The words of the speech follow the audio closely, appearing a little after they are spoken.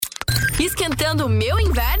Esquentando o meu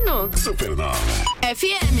inverno? Supernova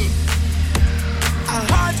FM. A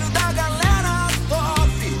rádio da galera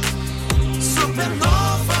top.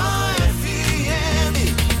 Supernova FM.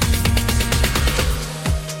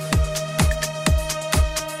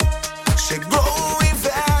 Chegou o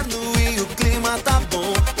inverno e o clima tá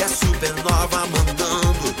bom. E a Supernova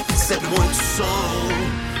mandando sempre muito som.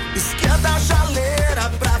 Esquenta a chaleira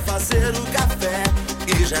pra fazer o café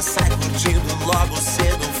e já sai curtindo logo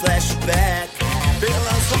cedo um flashback.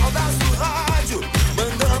 Pelas ondas do rádio,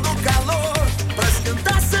 mandando calor pra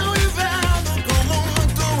esquentar seu inverno com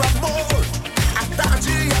muito amor. À tarde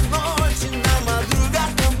e à noite, na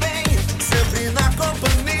madrugada também, sempre na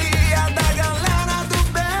companhia da galera do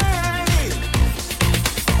bem.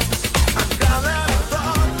 A galera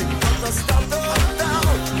top, notas calorão.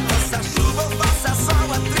 Faça chuva, faça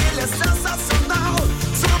sol, a trilha é sensacional.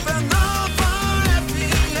 Supernova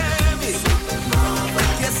FM, Supernova,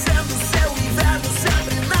 aquecendo seu inverno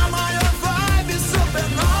sempre na maior vibe.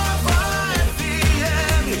 Supernova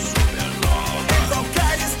FM, Supernova, em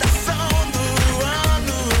qualquer estação do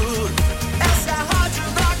ano. Essa é a rádio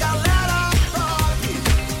da galera top.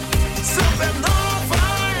 Supernova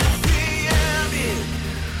FM.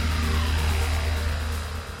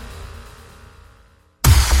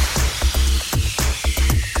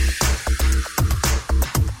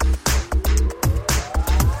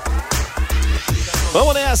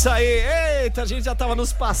 Vamos nessa aí. Eita, a gente já tava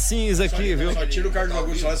nos passinhos aqui, viu? Só tira o carro do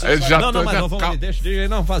bagulho lá. Não, mas não vamos. Deixa,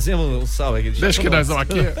 não fazemos um salve aqui. Deixa que nós vamos.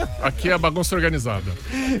 Aqui é a bagunça organizada.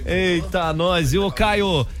 Eita, nós. E o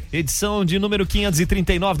Caio, edição de número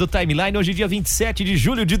 539 do Timeline. Hoje, dia 27 de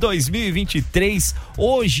julho de 2023.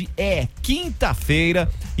 Hoje é quinta-feira.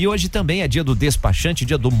 E hoje também é dia do despachante,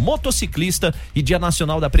 dia do motociclista e dia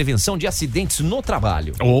nacional da prevenção de acidentes no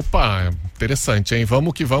trabalho. Opa, interessante, hein?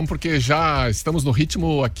 Vamos que vamos, porque já estamos no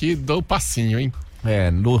ritmo aqui do passinho, hein?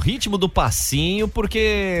 No ritmo do passinho,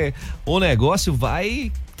 porque o negócio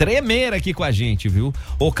vai tremer aqui com a gente, viu?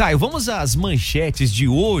 Ô Caio, vamos às manchetes de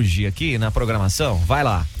hoje aqui na programação? Vai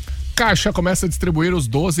lá. Caixa começa a distribuir os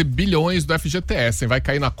 12 bilhões do FGTS, hein? Vai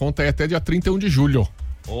cair na conta aí até dia 31 de julho.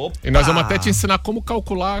 Opa. E nós vamos até te ensinar como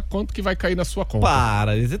calcular quanto que vai cair na sua conta.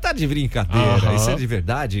 Para, você tá de brincadeira, Isso é de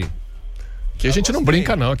verdade? Aqui a gente não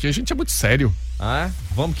brinca não, aqui a gente é muito sério.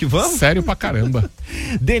 Vamos que vamos? Sério pra caramba.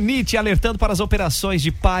 DENIT alertando para as operações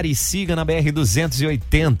de pare e siga na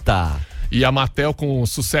BR-280. E a Mattel, com o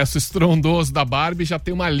sucesso estrondoso da Barbie, já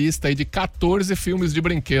tem uma lista aí de 14 filmes de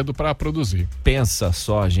brinquedo para produzir. Pensa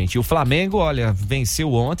só, gente. E o Flamengo, olha,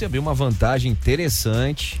 venceu ontem, abriu uma vantagem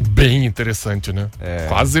interessante. Bem interessante, né?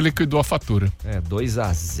 Quase liquidou a fatura.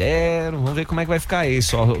 2-0. Vamos ver como é que vai ficar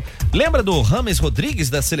isso. Ó. Lembra do James Rodrigues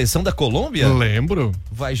da seleção da Colômbia? Lembro.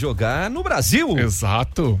 Vai jogar no Brasil.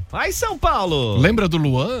 Exato. Vai, São Paulo. Lembra do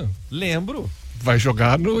Luan? Lembro. Vai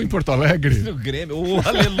jogar em Porto Alegre. No Grêmio.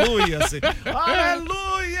 Aleluia.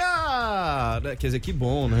 Aleluia! Quer dizer, que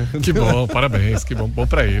bom, né? Que bom, parabéns. Que bom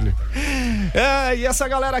pra ele. E essa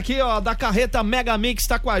galera aqui, ó, da Carreta Megamix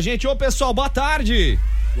tá com a gente. Ô, pessoal, boa tarde.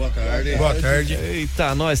 Boa tarde. Boa tarde.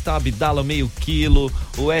 Eita, nós tá o Abdala meio quilo,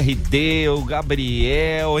 o RD, o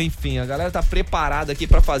Gabriel, enfim, a galera tá preparada aqui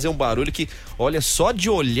pra fazer um barulho que, olha, só de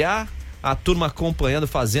olhar a turma acompanhando,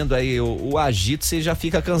 fazendo aí o agito, você já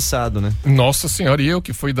fica cansado, né? Nossa senhora, e eu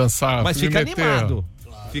que fui dançar. Mas fica animado.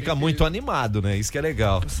 Fica muito animado, né? Isso que é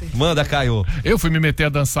legal. Manda, Caio. Eu fui me meter a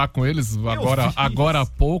dançar com eles agora há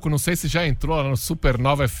pouco. Não sei se já entrou no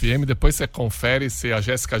Supernova FM. Depois você confere se a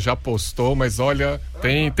Jéssica já postou. Mas olha,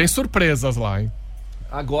 tem surpresas lá, hein?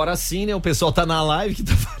 Agora sim, né? O pessoal tá na live que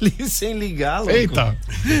tá ali sem ligar, louco. Eita!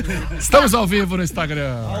 Estamos ao vivo no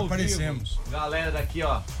Instagram. Aparecemos. Galera daqui,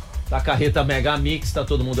 ó. Da Carreta Megamix, tá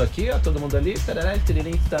todo mundo aqui, ó. Todo mundo ali. Tarará,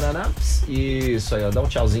 tiririm, tarará. Isso aí, ó. Dá um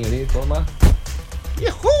tchauzinho ali, toma.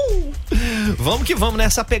 Uhul! Vamos que vamos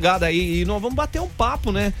nessa pegada aí e nós vamos bater um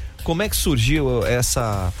papo, né? Como é que surgiu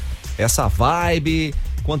essa vibe?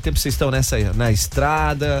 Quanto tempo vocês estão na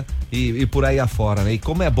estrada e por aí afora, né? E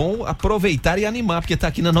como é bom aproveitar e animar, porque tá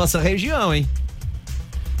aqui na nossa região, hein?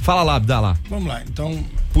 Fala lá, Abdala. Vamos lá, então.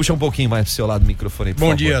 Puxa um pouquinho mais pro seu lado do microfone, por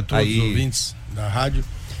favor. Bom dia a todos os ouvintes da rádio.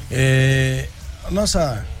 A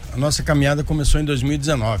nossa caminhada começou em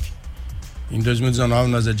 2019. Em 2019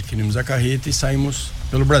 nós adquirimos a carreta e saímos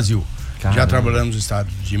pelo Brasil. Caramba. Já trabalhamos no estado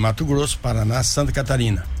de Mato Grosso, Paraná, Santa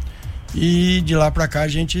Catarina. E de lá para cá a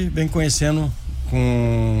gente vem conhecendo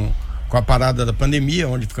com a parada da pandemia,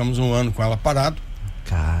 onde ficamos um ano com ela parado.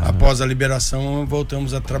 Caramba. Após a liberação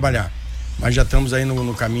voltamos a trabalhar. Mas já estamos aí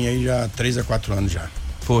no caminho aí já há 3 a 4 anos já.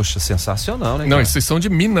 Poxa, sensacional, né? Não, vocês são de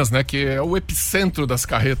Minas, né? Que é o epicentro das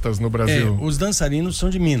carretas no Brasil. Os dançarinos são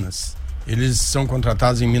de Minas. Eles são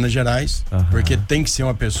contratados em Minas Gerais, porque tem que ser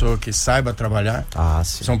uma pessoa que saiba trabalhar.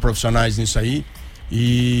 Sim. São profissionais nisso aí.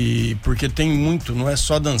 E porque tem muito, não é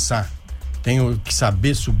só dançar. Tem que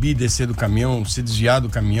saber subir, descer do caminhão, se desviar do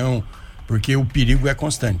caminhão, porque o perigo é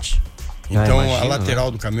constante. Então imagino, a lateral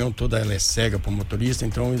do caminhão toda ela é cega para o motorista,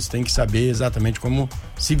 então eles têm que saber exatamente como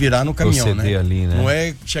se virar no caminhão, né? Ali, né? Não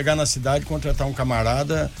é chegar na cidade e contratar um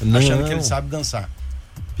camarada Não. achando que ele sabe dançar.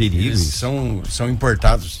 Perigo. Eles são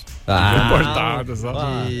importados. Importados, ó.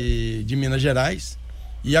 De Minas Gerais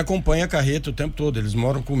e acompanha a carreta o tempo todo. Eles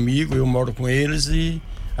moram comigo, eu moro com eles e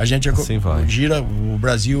a gente gira o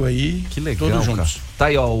Brasil aí. Que legal, todos juntos. cara. Tá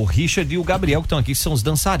aí, ó, o Richard e o Gabriel que estão aqui, que são os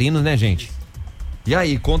dançarinos, né, gente? E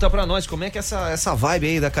aí, conta pra nós como é que é essa vibe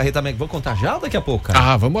aí da Carreta Megamix. Vamos contar já ou daqui a pouco,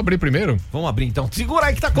 cara? Vamos abrir primeiro? Vamos abrir então. Segura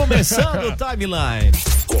aí que tá começando o Timeline.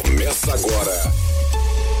 Começa agora.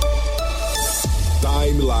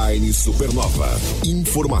 Timeline Supernova.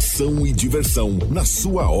 Informação e diversão na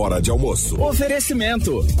sua hora de almoço.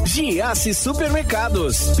 Oferecimento: Giasse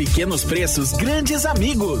Supermercados. Pequenos preços, grandes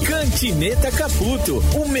amigos. Cantineta Caputo.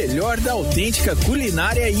 O melhor da autêntica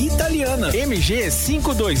culinária italiana. MG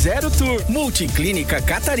 520 Tour. Multiclínica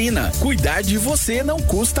Catarina. Cuidar de você não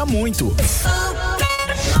custa muito.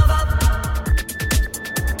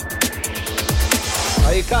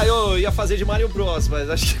 Aí, Caio, eu ia fazer de Mario Bros, mas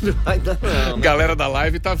acho que não vai dar não. Né? Galera da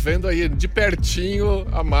live tá vendo aí de pertinho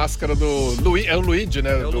a máscara do Luigi, é o Luigi,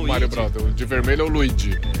 né? Do Luigi. Mario Bros. O de vermelho é o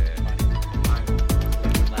Luigi.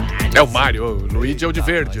 É o Mario, o Luigi é o de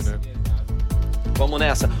verde, né? Vamos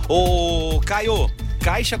nessa. Ô, Caio,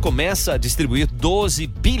 Caixa começa a distribuir 12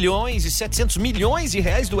 bilhões e 700 milhões de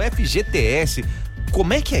reais do FGTS.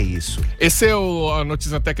 Como é que é isso? Esse é a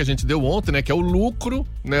notícia até que a gente deu ontem, né? Que é o lucro,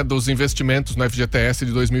 né, dos investimentos no FGTS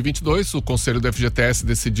de 2022. O Conselho do FGTS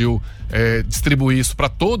decidiu distribuir isso para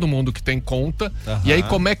todo mundo que tem conta. E aí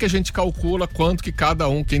como é que a gente calcula quanto que cada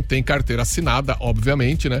um, quem tem carteira assinada,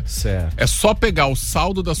 obviamente, né? Certo. É só pegar o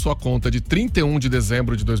saldo da sua conta de 31 de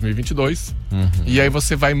dezembro de 2022 e aí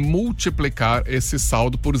você vai multiplicar esse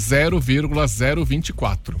saldo por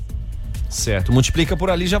 0,024. Certo, multiplica por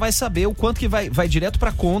ali, já vai saber o quanto que vai direto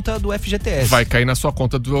pra conta do FGTS. Vai cair na sua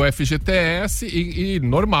conta do FGTS e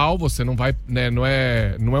normal, você não vai, né, não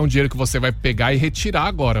é um dinheiro que você vai pegar e retirar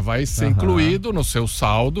agora, vai ser incluído no seu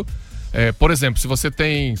saldo. Por exemplo, se você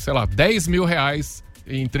tem, sei lá, 10 mil reais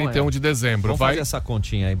em 31 de dezembro. Vamos fazer essa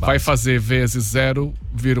continha aí, vai fazer vezes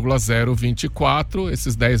 0,024,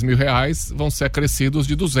 esses 10 mil reais vão ser acrescidos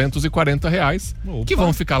de 240 reais, que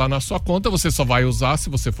vão ficar lá na sua conta, você só vai usar se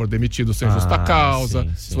você for demitido sem justa causa,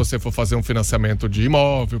 se você for fazer um financiamento de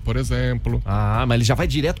imóvel, por exemplo. Mas ele já vai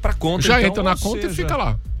direto pra conta. Já então, entra na conta e fica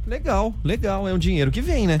lá. Legal, é um dinheiro que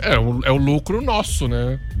vem, né? É o lucro nosso,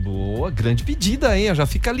 né? Boa, grande pedida aí, já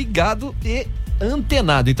fica ligado e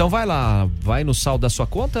antenado. Então vai lá, vai no saldo da sua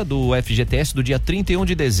conta do FGTS do dia 31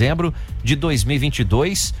 de dezembro de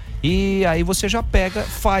 2022 e aí você já pega,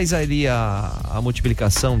 faz ali a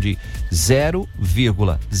multiplicação de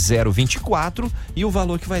 0,024 e o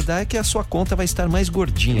valor que vai dar é que a sua conta vai estar mais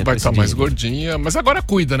gordinha. Vai estar mais gordinha, mas agora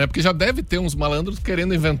cuida, né? Porque já deve ter uns malandros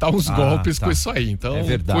querendo inventar uns golpes com isso aí. Então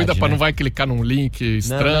cuida pra não vai clicar num link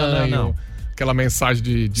estranho. Não. Aquela mensagem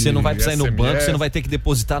de você não vai precisar ir no banco, você não vai ter que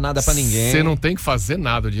depositar nada pra ninguém. Você não tem que fazer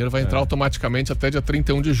nada, o dinheiro vai entrar automaticamente até dia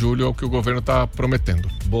 31 de julho, é o que o governo tá prometendo.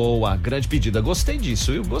 Boa, grande pedida. Gostei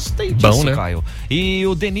disso, eu gostei disso, bom, né? Caio. E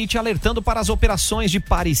o DENIT alertando para as operações de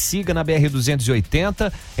pare e siga na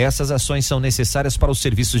BR-280. Essas ações são necessárias para os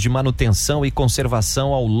serviços de manutenção e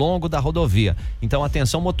conservação ao longo da rodovia. Então,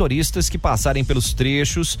 atenção motoristas que passarem pelos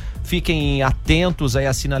trechos, fiquem atentos aí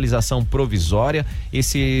à sinalização provisória.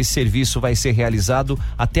 Esse serviço vai ser realizado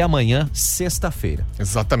até amanhã, sexta-feira.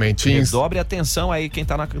 Exatamente. Redobre a atenção aí quem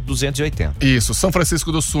tá na 280. Isso, São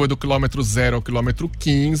Francisco do Sul é do quilômetro 0 ao quilômetro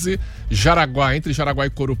 15, Jaraguá, entre Jaraguá e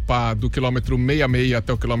Corupá, do quilômetro 66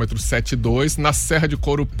 até o quilômetro 72, na Serra de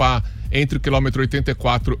Corupá, entre o quilômetro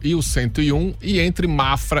 84 e o 101, e entre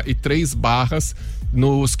Mafra e Três Barras,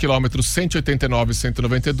 nos quilômetros 189 e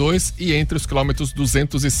 192 e entre os quilômetros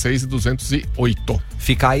 206 e 208.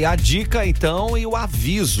 Fica aí a dica então e o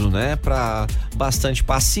aviso, né? Pra bastante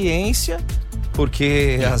paciência,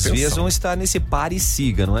 porque às vezes vão estar nesse pare e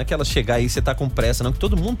siga, não é que ela chegar aí e você tá com pressa, não, que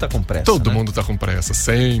todo mundo tá com pressa. Todo mundo tá com pressa,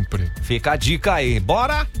 sempre. Fica a dica aí,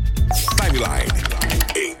 bora? Timeline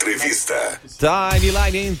Entrevista.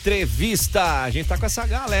 Timeline Entrevista. A gente tá com essa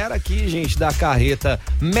galera aqui, gente, da Carreta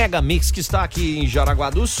Megamix, que está aqui em Jaraguá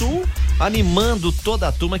do Sul, animando toda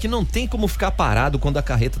a turma, que não tem como ficar parado quando a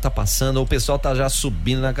carreta tá passando, o pessoal tá já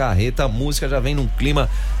subindo na carreta, a música já vem num clima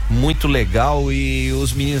muito legal e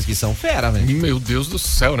os meninos que são fera, velho. Meu Deus do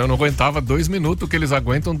céu, né? Eu não aguentava 2 minutos, que eles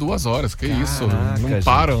aguentam 2 horas. Que isso? Não gente.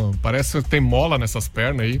 param. Parece que tem mola nessas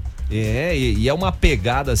pernas aí. E é uma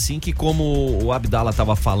pegada assim que, como o Abdala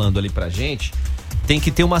tava falando ali pra gente, tem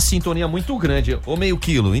que ter uma sintonia muito grande, ou meio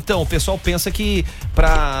quilo. Então, o pessoal pensa que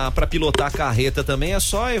pra pilotar a carreta também é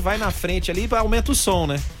só e vai na frente ali e aumenta o som,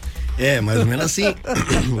 né? É, mais ou menos assim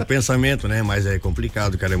o pensamento, né? Mas é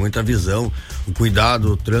complicado, cara, é muita visão, o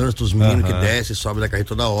cuidado, o trânsito, os meninos que descem, sobem da carreta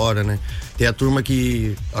toda hora, né? Tem a turma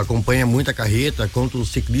que acompanha muito a carreta, quanto os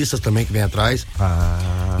ciclistas também que vem atrás.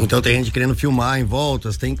 Então tem gente querendo filmar em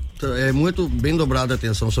voltas, é muito bem dobrada a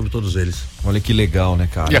atenção sobre todos eles. Olha que legal, né,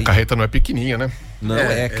 cara? E a carreta não é pequenininha, né? Não,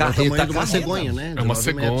 é carreta, o tamanho de uma cegonha, né? É uma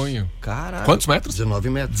cegonha. Caralho. Quantos metros? 19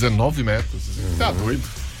 metros. 19 metros. Tá doido.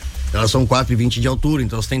 Elas são 4,20 de altura,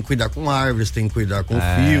 então você tem que cuidar com árvores, tem que cuidar com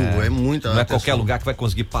fio, é muita Não é atenção. qualquer lugar que vai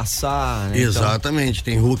conseguir passar, né? Exatamente,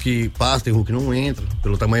 tem rua que passa, tem rua que não entra,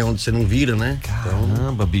 pelo tamanho onde você não vira, né?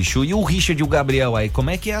 Caramba, bicho. E o Richard e o Gabriel aí,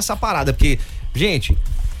 como é que é essa parada? Porque, gente,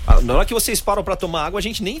 na hora que vocês param pra tomar água, a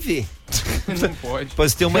gente nem vê. Não pode. Pra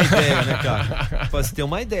você ter uma ideia, né, cara? Pra você ter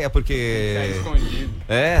uma ideia, porque... Tá escondido.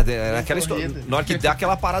 É aquela história. Na hora que dá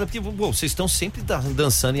aquela parada, porque vocês estão sempre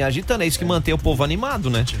dançando e agitando, é isso que mantém o povo animado,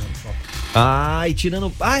 né? E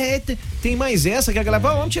tirando... tem mais essa que a galera...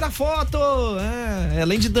 Vamos tirar foto!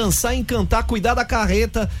 Além de dançar, encantar, cuidar da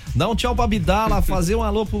carreta, dar um tchau pra Abdala, fazer um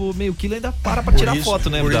alô pro meio quilo, ainda para pra tirar foto,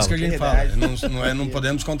 né, Por Abdala? isso que a gente fala, não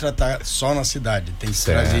podemos contratar só na cidade, tem que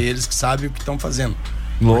trazer eles que sabem o que estão fazendo.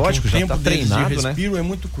 Lógico, já tá treinado, de respiro é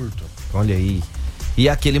muito curto. Olha aí. E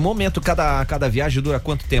aquele momento, cada viagem dura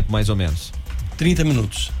quanto tempo, mais ou menos? 30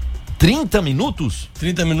 minutos. 30 minutos?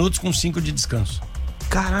 30 minutos com 5 de descanso.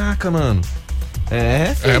 Caraca, mano.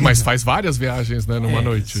 Mas faz várias viagens, né, numa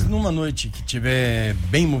noite. Numa noite que tiver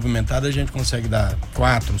bem movimentada, a gente consegue dar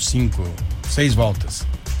 4, 5, 6 voltas.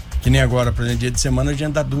 Que nem agora, por exemplo, dia de semana a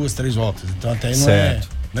gente dá 2, 3 voltas. Então até aí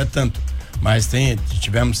não é tanto. Mas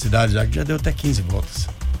tivemos cidades já que já deu até 15 voltas.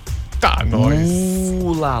 Tá, nós.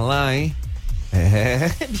 Lá, hein?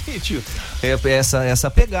 Bicho. Essa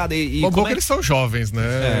pegada. Bom, bom que eles são jovens,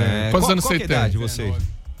 né? Quantos anos você tem? Qual idade você?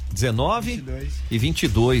 19 e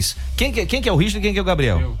 22. Quem que é o Richard e quem que é o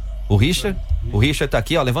Gabriel? Eu. O Richard? O Richard tá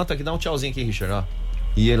aqui, ó. Levanta aqui, dá um tchauzinho aqui, Richard, ó.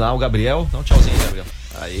 E lá o Gabriel, dá um tchauzinho, Gabriel.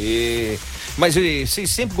 Aê! Mas vocês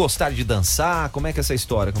sempre gostaram de dançar? Como é que é essa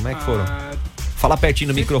história? Como é que foram? Fala pertinho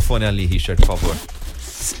do microfone ali, Richard, por favor.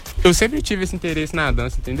 Eu sempre tive esse interesse na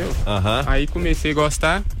dança, entendeu? Aí comecei a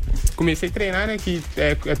gostar, comecei a treinar, né? Que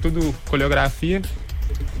é tudo coreografia.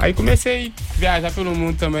 Aí comecei a viajar pelo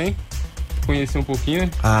mundo também, conhecer um pouquinho, né?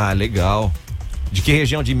 Legal. De que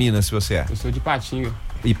região de Minas você é? Eu sou de Ipatinga.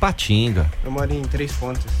 Ipatinga. Eu moro em Três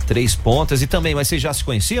Pontas. Três Pontas. E também, mas vocês já se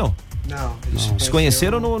conheciam? Não. Se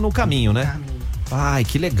conheceram no caminho, né? Ai,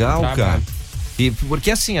 que legal, cara. E porque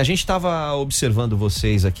assim, a gente tava observando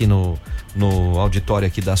vocês aqui no auditório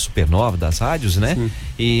aqui da Supernova, das rádios, né? Sim.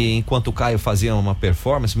 E enquanto o Caio fazia uma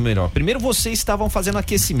performance, primeiro vocês estavam fazendo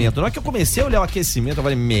aquecimento. Na hora que eu comecei a olhar o aquecimento, eu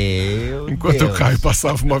falei, enquanto Deus. O Caio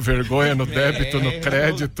passava uma vergonha no débito, no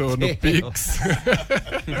crédito, no Pix.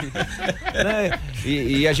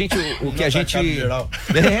 E a gente, o que a gente...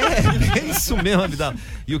 É isso mesmo, Abdala.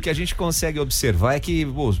 E o que a gente consegue observar é que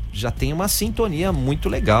já tem uma sintonia muito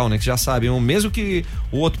legal, né? Que já sabem, mesmo que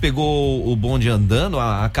o outro pegou o bonde andando,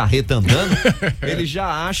 a carreta andando, ele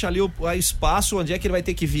já acha ali o espaço onde é que ele vai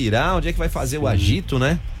ter que virar, onde é que vai fazer o agito,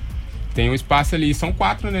 né? Tem um espaço ali, são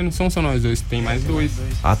 4, né? Não são só nós dois, tem mais 2.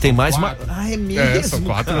 Tem mais uma... é mesmo, são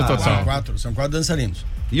 4 no total. São 4 dançarinos.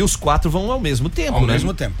 E os 4 vão ao mesmo tempo, ao né?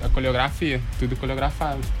 mesmo tempo. A coreografia, tudo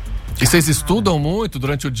coreografado. E vocês estudam muito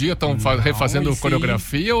durante o dia? Estão refazendo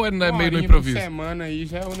coreografia ou é meio no improviso? Uma semana aí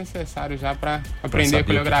já é o necessário já pra aprender a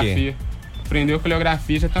coreografia. Aprendeu a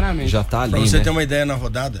coreografia, já tá na mente. Já tá ali, pra você ter uma ideia na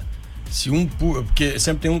rodada, porque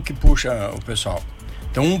sempre tem um que puxa o pessoal.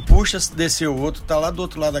 Então um puxa, se descer o outro, tá lá do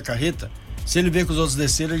outro lado da carreta. Se ele vê que os outros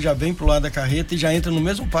desceram, ele já vem pro lado da carreta e já entra no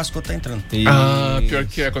mesmo passo que eu tô entrando. Pior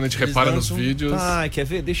que é, quando a gente repara nos vídeos. Quer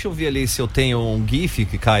ver? Deixa eu ver ali se eu tenho um GIF,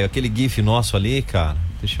 Caio, aquele GIF nosso ali, cara.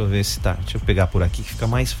 Deixa eu ver se tá. Deixa eu pegar por aqui que fica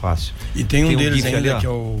mais fácil. E tem um deles ainda ali, que é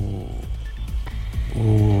o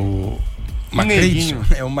Macredson.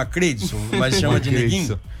 É o Macredson, mas chama de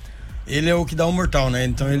Neguinho. ele é o que dá o mortal, né?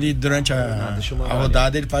 Então ele, durante a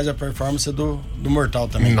rodada, ele faz a performance do mortal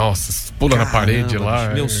também. Nossa, pula na parede lá.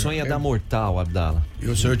 Meu sonho é dar mortal, Abdala. E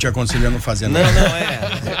o senhor te aconselha a não fazer nada.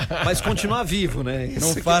 Não, mas continuar vivo, né?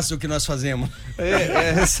 Não faça o que nós fazemos.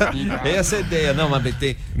 Essa é a ideia. Não, mas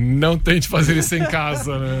tem... Não tente fazer isso em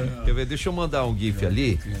casa, né? Deixa eu mandar um gif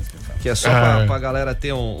ali, que é só pra galera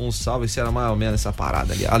ter um salve, se era mais ou menos essa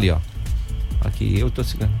parada ali. Ali, ó. Aqui, eu tô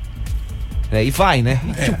seguindo. E vai, né?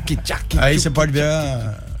 Aí você pode ver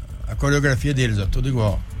a coreografia deles, ó, tudo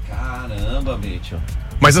igual. Caramba, bicho.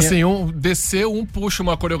 Mas assim, um puxa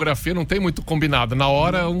uma coreografia, não tem muito combinado. Na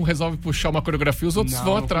hora, um resolve puxar uma coreografia, os outros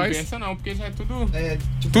vão atrás. Não, não, porque já é tudo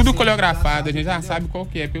assim, coreografado, a gente já sabe qual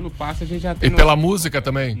que é. Pelo passo a gente já tem. E pela música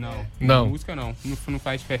também? Não. Música não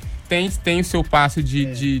faz diferença. Tem o seu passo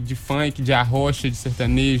de funk, de arrocha, de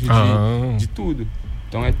sertanejo, de tudo.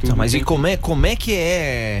 Então é tudo. Mas e como é que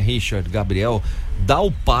é, Richard, Gabriel, dar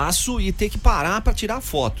o passo e ter que parar pra tirar a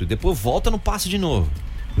foto? E depois volta no passo de novo?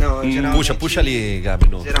 Não, geralmente... Puxa ali, Gabi.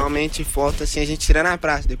 Geralmente foto assim a gente tira na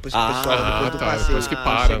praça, depois que o pessoal, depois do passeio, depois que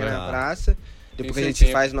para, chega na praça, depois que a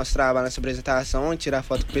gente faz nosso trabalho nessa apresentação, tira a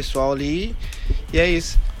foto com o pessoal ali, e é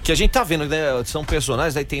isso. Que a gente tá vendo, né? São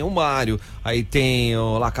personagens, aí tem o Mário, aí tem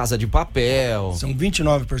o La Casa de Papel. São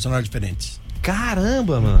 29 personagens diferentes.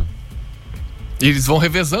 Caramba, mano. E eles vão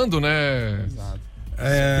revezando, né? Exato.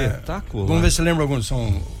 Espetacular. Vamos ver se lembra alguns.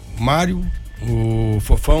 São o Mário, o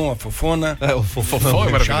Fofão, a Fofona, o Fofão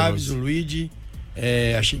o Chaves, o Luigi,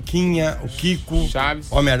 a Chiquinha, o Kiko,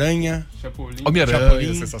 Chaves, Homem-Aranha,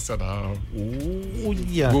 Chapolin, sensacional. O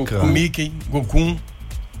Mickey, Goku.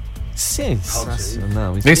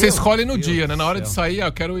 Sensacional. Nem você escolhe no dia, né? Na hora de sair,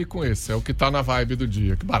 eu quero ir com esse. É o que tá na vibe do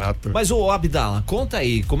dia. Que barato. Mas, ô Abdala, conta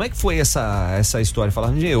aí, como é que foi essa história?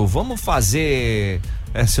 Falando de vamos fazer...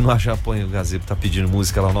 se não achar, põe o Gazebo, tá pedindo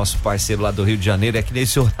música lá, o nosso parceiro lá do Rio de Janeiro. É que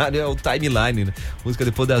nesse horário é o timeline, né? Música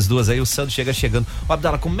depois das 2, aí o Santos chegando. Ô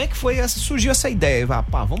Abdala, como é que foi surgiu essa ideia?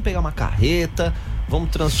 Vamos pegar uma carreta, vamos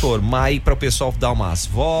transformar aí para o pessoal dar umas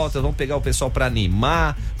voltas, vamos pegar o pessoal para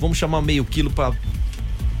animar, vamos chamar meio quilo para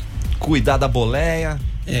cuidar da boleia.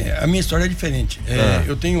 A minha história é diferente.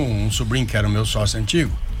 Eu tenho um sobrinho que era o meu sócio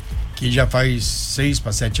antigo, que já faz 6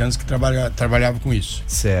 para 7 anos que trabalhava com isso.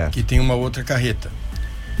 Certo. Que tem uma outra carreta.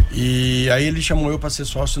 E aí ele chamou eu para ser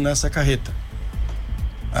sócio nessa carreta.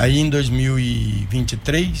 Aí em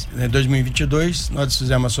 2022, nós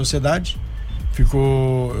fizemos a sociedade.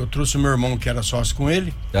 Eu trouxe o meu irmão que era sócio com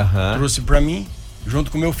ele, trouxe para mim, junto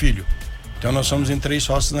com o meu filho. Então nós somos em 3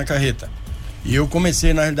 sócios na carreta. E eu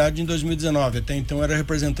comecei, na realidade, em 2019. Até então eu era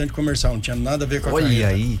representante comercial, não tinha nada a ver com a carreta. Olha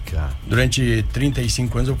aí, cara. Durante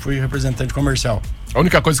 35 anos eu fui representante comercial. A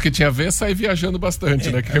única coisa que tinha a ver é sair viajando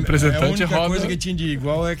bastante, né? Que representante roda... A única coisa que tinha de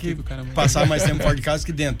igual é que passar mais tempo fora de casa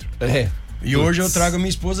que dentro. E hoje eu trago a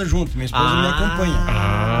minha esposa junto. Minha esposa me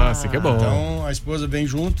acompanha. Assim que é bom. Então a esposa vem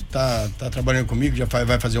junto, tá trabalhando comigo,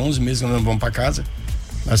 vai fazer 11 meses que nós não vamos pra casa.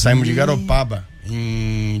 Nós saímos de Garopaba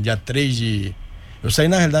em dia 3 de... Eu saí,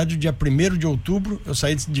 na realidade, o dia 1º de outubro, eu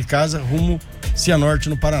saí de casa rumo Cianorte,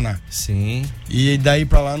 no Paraná. Sim. E daí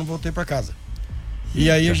pra lá não voltei pra casa.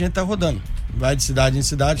 E aí a gente tá rodando. Vai de cidade em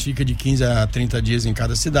cidade, fica de 15 a 30 dias em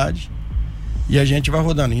cada cidade. E a gente vai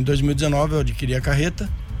rodando. Em 2019 eu adquiri a carreta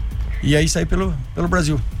e aí saí pelo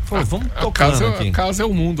Brasil. Pô, vamos tocando aqui. A casa é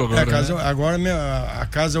o mundo agora. A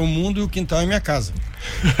casa é o mundo e o quintal é minha casa.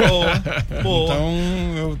 Boa. Então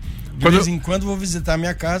eu... De vez em quando vou visitar a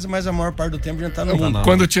minha casa, mas a maior parte do tempo a gente tá no mundo.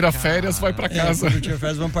 Quando tira férias, vai pra casa. Quando tira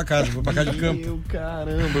férias, vamos pra casa. Vou pra casa de campo.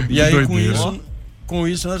 Caramba, e aí, com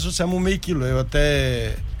isso, nós trouxemos 0,5 quilo. Eu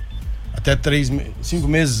até 5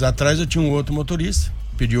 meses atrás, eu tinha um outro motorista,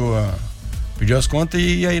 pediu as contas,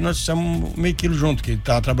 e aí nós fizemos 0,5 quilo junto, que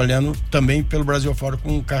tá trabalhando também pelo Brasil afora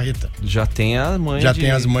com carreta. Já tem as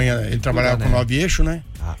manhas. Ele trabalhava com 9 eixos, né?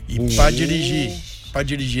 E para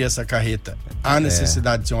dirigir essa carreta, há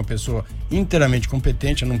necessidade de ser uma pessoa inteiramente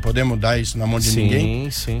competente. Não podemos dar isso na mão de ninguém,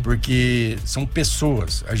 porque são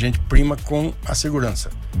pessoas. A gente prima com a segurança.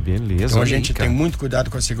 Beleza. Então a gente tem muito cuidado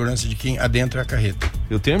com a segurança de quem adentra a carreta.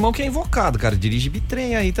 Eu tenho um irmão que é invocado, cara, dirige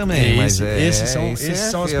bitrem aí também. Essas são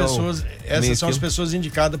as pessoas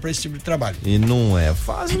indicadas para esse tipo de trabalho. E não é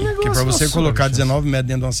fácil o negócio. Porque para você colocar 19 metros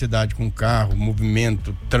dentro de uma cidade com carro,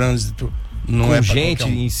 movimento, trânsito, não com é gente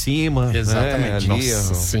em cima. Exatamente.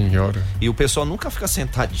 Nossa senhora. E o pessoal nunca fica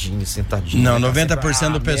sentadinho. Não,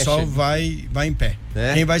 90% do pessoal vai em pé.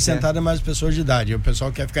 Quem vai sentado é mais pessoas de idade. O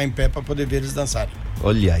pessoal quer ficar em pé para poder ver eles dançarem.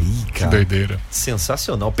 Olha aí, cara. Que doideira.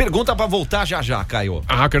 Sensacional. Pergunta pra voltar já, Caio.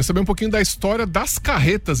 Quero saber um pouquinho da história das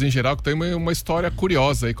carretas em geral, que tem uma história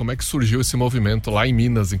curiosa aí, como é que surgiu esse movimento lá em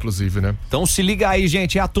Minas, inclusive, né? Então se liga aí,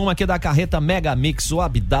 gente, é a turma aqui da Carreta Megamix, o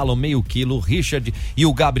Abdala, o meio quilo, o Richard e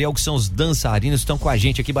o Gabriel, que são os dançarinos, estão com a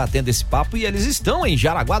gente aqui batendo esse papo e eles estão em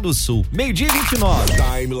Jaraguá do Sul, 12:29.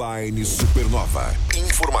 Timeline Supernova.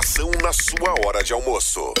 Informação na sua hora de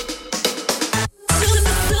almoço.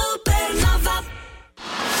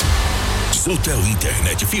 Sutel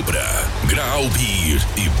Internet Fibra, Graal Beer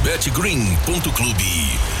e BetGreen.clube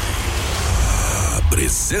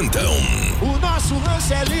apresentam O nosso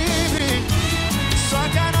lance é livre, só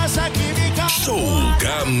que a nossa química... Show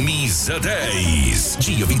Camisa 10,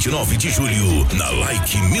 dia 29 de julho, na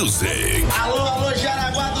Like Music. Alô,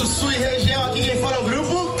 Jaraguá do Sul e região, aqui quem fala o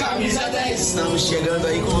grupo Camisa 10. Estamos chegando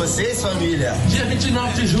aí com vocês, família. Dia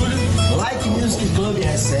 29 de julho, Like Music Club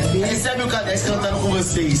recebe o K10 cantando com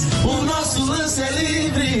vocês. O nosso lance é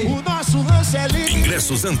livre, o nosso lance é livre.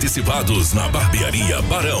 Ingressos antecipados na Barbearia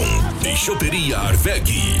Barão e Choperia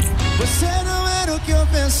Arveg. Você não era o que eu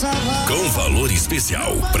pensava. Com valor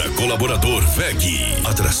especial para colaborador VEG.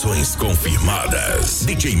 Atrações confirmadas.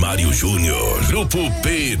 DJ Mário Júnior, Grupo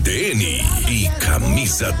PDN e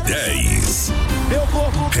Camisa 10.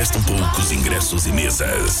 Restam poucos ingressos e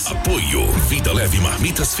mesas. Apoio Vida Leve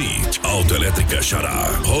Marmitas Fit, Autoelétrica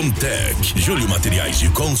Xará, Home Tech, Julho Materiais de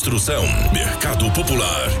Construção, Mercado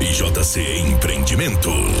Popular e JC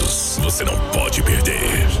Empreendimentos. Você não pode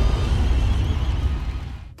perder.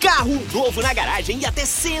 Carro novo na garagem e até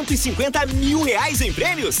R$150 mil em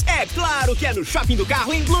prêmios? É claro que é no Shopping do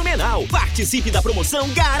Carro em Blumenau. Participe da promoção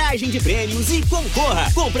Garagem de Prêmios e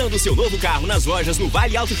concorra. Comprando seu novo carro nas lojas no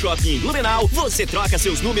Vale Alto Shopping em Blumenau, você troca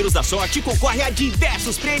seus números da sorte e concorre a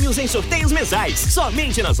diversos prêmios em sorteios mensais.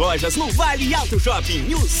 Somente nas lojas no Vale Alto Shopping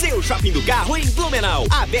e o seu Shopping do Carro em Blumenau.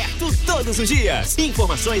 Aberto todos os dias.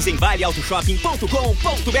 Informações em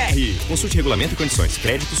valeautoshopping.com.br. Consulte regulamento e condições.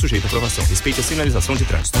 Crédito sujeito à aprovação. Respeite a sinalização de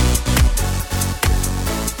trânsito.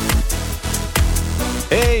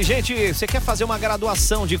 Ei, gente, você quer fazer uma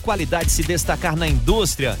graduação de qualidade e se destacar na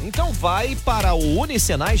indústria? Então vai para o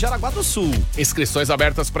Unisenai Jaraguá do Sul. Inscrições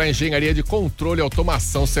abertas para engenharia de controle e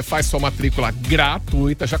automação. Você faz sua matrícula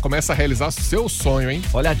gratuita, já começa a realizar seu sonho, hein?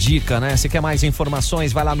 Olha a dica, né? Você quer mais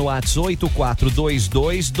informações? Vai lá no WhatsApp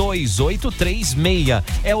 84222836.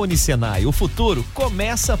 É Unisenai. O futuro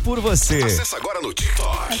começa por você. Acesse agora no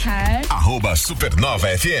TikTok.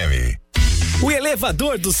 @SupernovaFM. O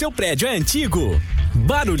elevador do seu prédio é antigo,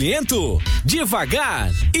 barulhento,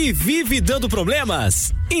 devagar e vive dando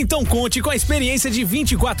problemas? Então conte com a experiência de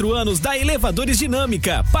 24 anos da Elevadores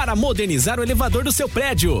Dinâmica para modernizar o elevador do seu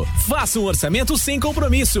prédio. Faça um orçamento sem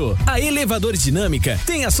compromisso. A Elevadores Dinâmica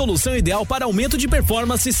tem a solução ideal para aumento de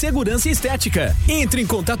performance, segurança e estética. Entre em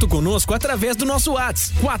contato conosco através do nosso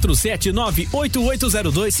WhatsApp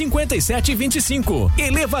 479-8802-5725.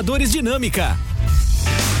 Elevadores Dinâmica.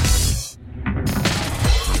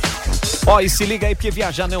 E se liga aí, porque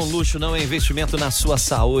viajar não é um luxo, não é investimento na sua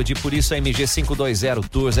saúde. Por isso a MG 520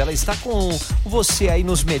 Tours, ela está com você aí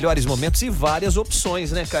nos melhores momentos e várias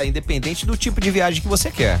opções, né, cara? Independente do tipo de viagem que você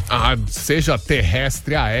quer. Seja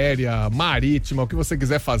terrestre, aérea, marítima, o que você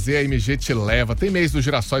quiser fazer, a MG te leva. Tem mês dos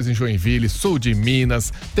girassóis em Joinville, sul de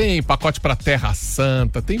Minas, tem pacote para Terra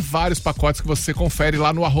Santa, tem vários pacotes que você confere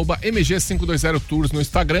lá no @MG520 Tours no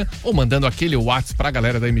Instagram ou mandando aquele WhatsApp pra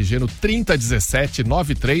galera da MG no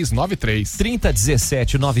 3017-9393.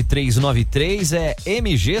 3017-9393 é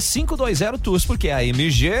MG 520 Tours, porque a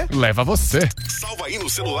MG leva você. Salva aí no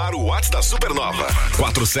celular o WhatsApp da Supernova.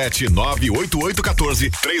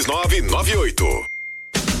 47988143998.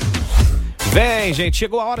 Vem, gente,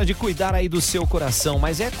 chegou a hora de cuidar aí do seu coração,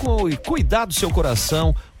 mas é cuidar do seu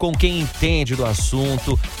coração com quem entende do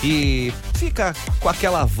assunto e fica com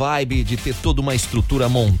aquela vibe de ter toda uma estrutura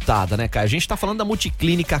montada, né, cara? A gente tá falando da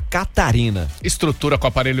Multiclínica Catarina. Estrutura com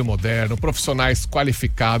aparelho moderno, profissionais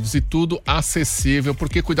qualificados e tudo acessível,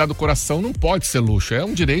 porque cuidar do coração não pode ser luxo, é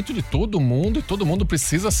um direito de todo mundo e todo mundo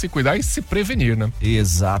precisa se cuidar e se prevenir, né?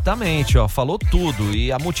 Exatamente, falou tudo.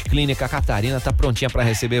 E a Multiclínica Catarina tá prontinha para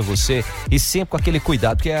receber você e sempre com aquele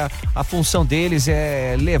cuidado, porque a função deles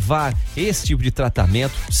é levar esse tipo de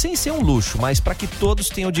tratamento sem ser um luxo, mas para que todos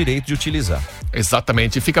tenham o direito de utilizar.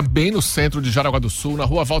 Exatamente, fica bem no centro de Jaraguá do Sul, na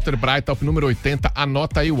rua Walter Breithaupt, número 80,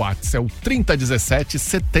 anota aí o WhatsApp, é o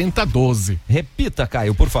 3017-7012. Repita,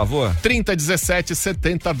 Caio, por favor.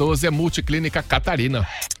 3017-7012 é Multiclínica Catarina.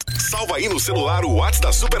 Salva aí no celular o WhatsApp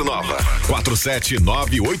da Supernova.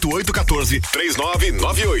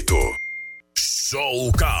 47988143998.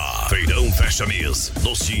 Show Car. Feirão Fecha Mês,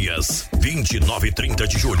 nos dias 29 e 30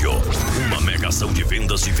 de julho. Uma mega ação de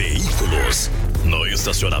vendas de veículos no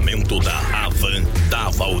estacionamento da Avan da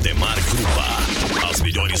Valdemar Grupa. As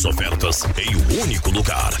melhores ofertas em um único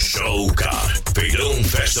lugar. Show Car. Feirão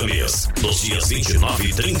Fecha Mês, nos dias 29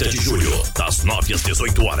 e 30 de julho, das 9 às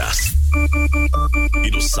 18 horas.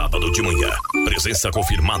 E no sábado de manhã, presença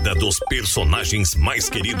confirmada dos personagens mais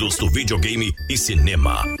queridos do videogame e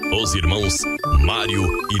cinema, os irmãos Mário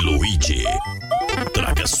e Luigi.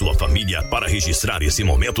 Traga sua família para registrar esse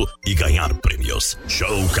momento e ganhar prêmios.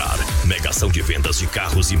 Show Car, mega ação de vendas de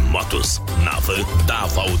carros e motos na Van da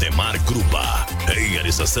Valdemar Grupa.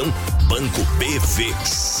 Realização Banco BV.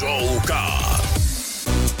 Show Car.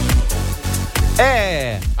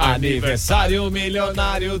 É aniversário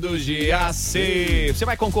milionário do GAC. Você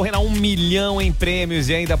vai concorrer a 1 milhão em prêmios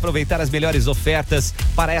e ainda aproveitar as melhores ofertas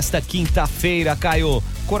para esta quinta-feira, Caio.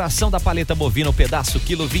 Coração da paleta bovina, o pedaço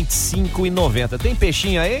quilo R$25,90. Tem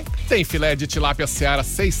peixinho aí? Tem filé de tilápia Seara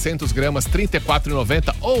 600 gramas,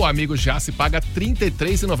 R$34,90 ou amigo Jace paga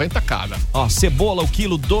R$33,90 cada. Ó, cebola o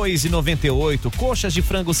quilo R$2,98. Coxas de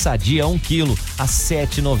frango sadia 1 quilo a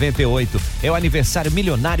R$7,98. É o aniversário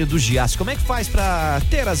milionário do Giasse. Como é que faz pra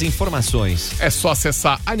ter as informações? É só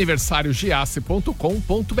acessar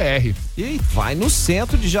aniversariogiasse.com.br e vai no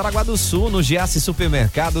centro de Jaraguá do Sul, no Giasse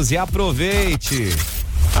Supermercados e aproveite.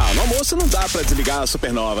 No almoço não dá pra desligar a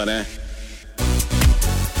Supernova, né?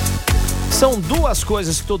 São duas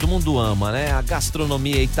coisas que todo mundo ama, né? A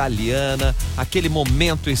gastronomia italiana, aquele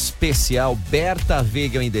momento especial. Berta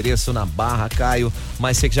Veiga é o endereço na Barra, Caio.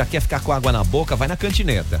 Mas você que já quer ficar com água na boca, vai na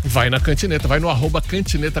Cantineta. Vai na Cantineta, vai no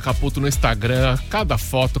 @Cantineta Caputo no Instagram. Cada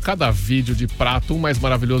foto, cada vídeo de prato, um mais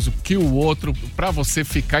maravilhoso que o outro, pra você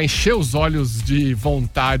ficar, encher os olhos de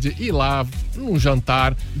vontade e ir lá num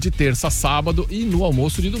jantar de terça a sábado e no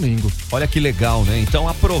almoço de domingo. Olha que legal, né? Então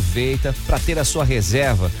aproveita pra ter a sua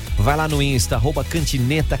reserva. Vai lá no Insta,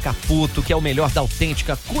 @Cantineta Caputo, que é o melhor da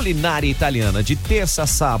autêntica culinária italiana. De terça a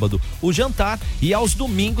sábado, o jantar e aos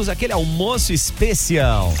domingos, aquele almoço especial.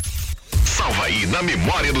 Salva aí na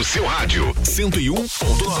memória do seu rádio.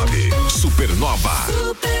 101.9 Supernova.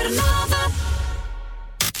 Supernova.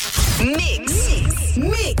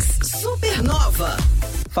 Mix Supernova.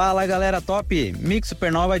 Fala galera top, Mix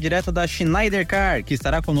Supernova direto da Schneider Car, que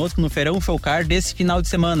estará conosco no Feirão Show Car desse final de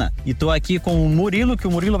semana. E tô aqui com o Murilo, que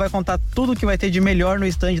o Murilo vai contar tudo que vai ter de melhor no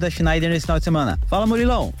stand da Schneider nesse final de semana. Fala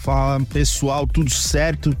Murilão. Fala pessoal, tudo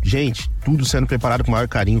certo? Gente, tudo sendo preparado com o maior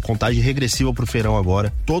carinho, contagem regressiva pro feirão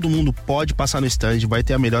agora. Todo mundo pode passar no stand, vai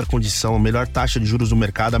ter a melhor condição, a melhor taxa de juros do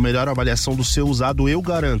mercado, a melhor avaliação do seu usado, eu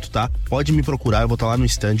garanto, tá? Pode me procurar, eu vou estar lá no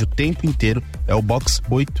stand o tempo inteiro. É o Box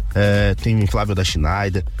 8, tem um inflável da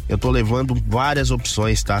Schneider. Eu tô levando várias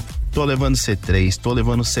opções, tá? Tô levando C3, tô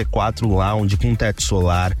levando C4 Lounge com teto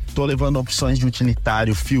solar, tô levando opções de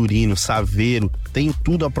utilitário, Fiorino, Saveiro, tenho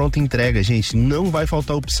tudo à pronta entrega, gente, não vai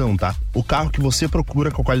faltar opção, tá? O carro que você procura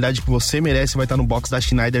com a qualidade que você merece vai estar no box da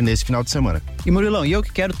Schneider nesse final de semana. E Murilão, e eu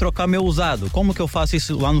que quero trocar meu usado, como que eu faço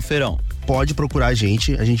isso lá no feirão? Pode procurar a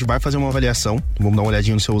gente vai fazer uma avaliação, vamos dar uma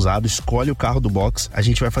olhadinha no seu usado, escolhe o carro do box, a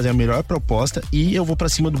gente vai fazer a melhor proposta e eu vou pra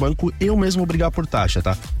cima do banco eu mesmo brigar por taxa,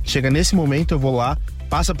 tá? Chega nesse momento, eu vou lá,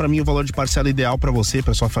 passa pra mim o valor de parcela ideal pra você,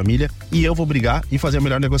 pra sua família e eu vou brigar e fazer a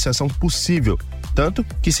melhor negociação possível. Tanto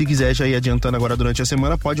que se quiser já ir adiantando agora durante a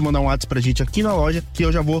semana, pode mandar um WhatsApp pra gente aqui na loja que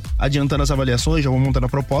eu já vou adiantando as avaliações, já vou montando a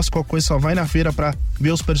proposta, qualquer coisa só vai na feira pra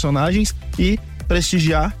ver os personagens e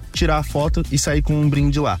prestigiar, tirar a foto e sair com um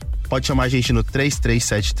brinde lá. Pode chamar a gente no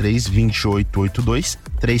 3373-2882,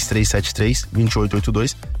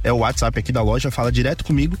 3373-2882, é o WhatsApp aqui da loja, fala direto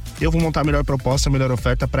comigo, eu vou montar a melhor proposta, a melhor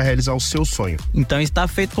oferta para realizar o seu sonho. Então está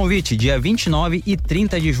feito o convite, dia 29 e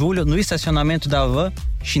 30 de julho, no estacionamento da Van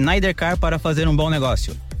Schneider Car para fazer um bom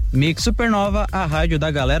negócio. Mix Supernova, a rádio da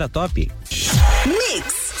galera top.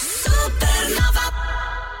 Mix Supernova.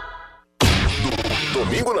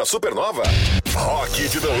 Domingo na Supernova, Rock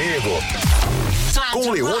de Domingo.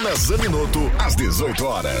 Com Leona Zaninoto, às 18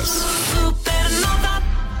 horas. Supernova.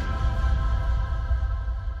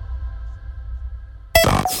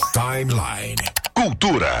 Timeline.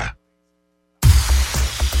 Cultura.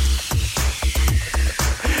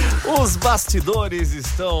 Os bastidores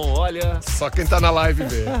estão, olha... Só quem tá na live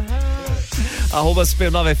vê.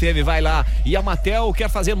 @Supernova FM, vai lá. E a Mattel quer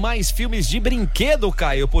fazer mais filmes de brinquedo,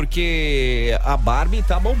 Caio, porque a Barbie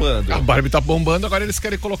tá bombando. A Barbie tá bombando, agora eles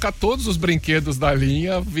querem colocar todos os brinquedos da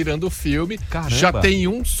linha virando filme. Caramba. Já tem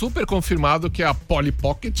um super confirmado que é a Polly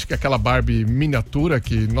Pocket, que é aquela Barbie miniatura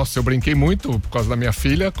que, nossa, eu brinquei muito por causa da minha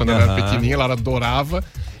filha, quando ela era pequenininha, ela adorava.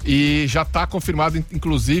 E já tá confirmado,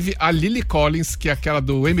 inclusive, a Lily Collins, que é aquela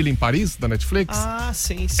do Emily em Paris, da Netflix. Ah,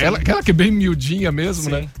 sim. Aquela que é bem miudinha mesmo, Sim.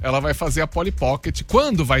 né? Ela vai fazer a Polly Pocket.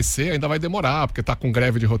 Quando vai ser, ainda vai demorar, porque tá com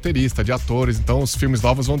greve de roteirista, de atores, então os filmes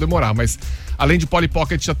novos vão demorar. Mas além de Polly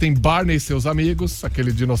Pocket, já tem Barney e seus amigos,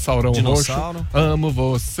 aquele dinossaurão roxo. Amo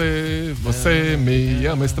você, você me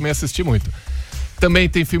ama. Esse também assisti muito. Também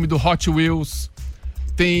tem filme do Hot Wheels.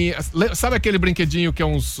 Tem, sabe aquele brinquedinho que é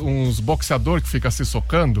uns boxeador que fica se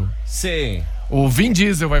socando? Sim. O Vin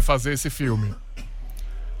Diesel vai fazer esse filme.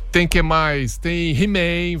 Tem que mais? Tem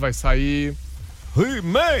He-Man, vai sair.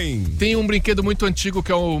 He-Man! Tem um brinquedo muito antigo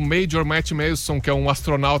que é o Major Matt Mason, que é um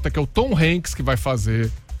astronauta, que é o Tom Hanks que vai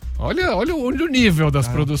fazer. Olha o nível das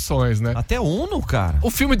produções, né? Até Uno, cara.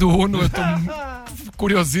 O filme do Uno, eu tô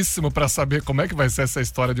curiosíssimo pra saber como é que vai ser essa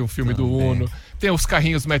história de um filme do Uno. Tem os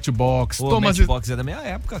carrinhos Matchbox. O Matchbox é da minha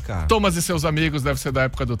época, cara. Thomas e seus amigos, deve ser da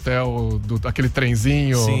época do Theo, aquele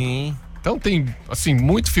trenzinho. Sim. Então tem, assim,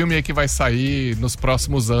 muito filme aí que vai sair nos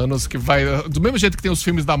próximos anos, que vai... Do mesmo jeito que tem os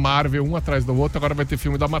filmes da Marvel, um atrás do outro, agora vai ter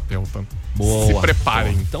filme da Mattel, tá? Boa. Se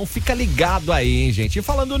preparem. Boa. Então fica ligado aí, hein, gente. E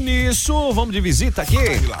falando nisso, vamos de visita aqui.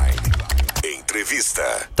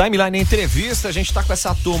 Timeline Entrevista, a gente tá com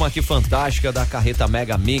essa turma aqui fantástica da Carreta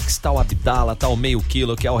Megamix, tá o Abdala, tá o Meio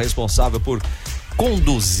Quilo, que é o responsável por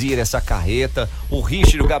conduzir essa carreta, o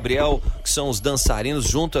Richard e o Gabriel, que são os dançarinos,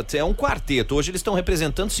 junto até um quarteto. Hoje eles estão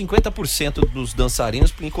representando 50% dos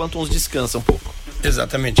dançarinos, enquanto uns descansam um pouco.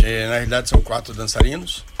 Exatamente, na realidade são 4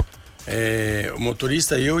 dançarinos, o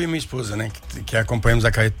motorista, eu e minha esposa, né, que acompanhamos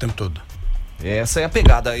a carreta o tempo todo. Essa é a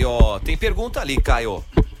pegada aí, ó. Tem pergunta ali, Caio.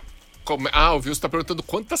 O Wilson tá perguntando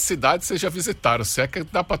quantas cidades vocês já visitaram, se é que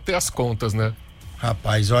dá pra ter as contas, né?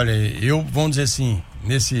 Rapaz, olha, vamos dizer assim,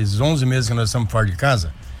 nesses 11 meses que nós estamos fora de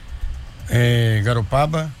casa,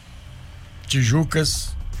 Garopaba,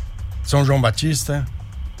 Tijucas, São João Batista,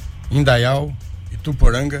 Indaial,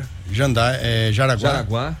 Ituporanga,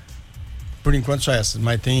 Jaraguá. Por enquanto só essas,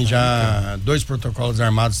 mas tem já 2 protocolos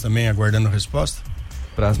armados também aguardando resposta.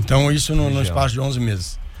 Então isso no espaço de 11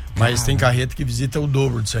 meses. Mas tem carreta que visita o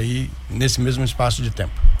dobro disso aí nesse mesmo espaço de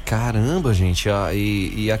tempo. Caramba, gente,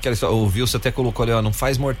 e aquela história, o Wilson até colocou ali, ó, não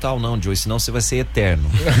faz mortal não, Joey, senão você vai ser eterno.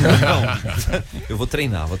 Não, eu vou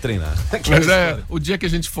treinar. Mas o dia que a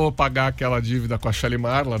gente for pagar aquela dívida com a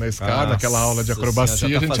Shalimar lá na escada, aquela aula de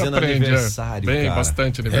acrobacia, a gente aprende.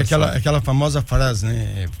 Bastante aniversário. É aquela famosa frase,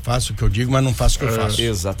 né? Faço o que eu digo, mas não faço o que eu faço.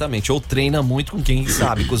 Exatamente, ou treina muito com quem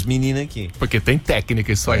sabe, com os meninos aqui. Porque tem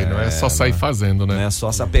técnica isso aí, não é só sair fazendo, né? Não é só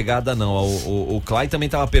essa pegada não. O Clay também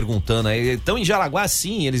tava perguntando aí, estão em Jaraguá?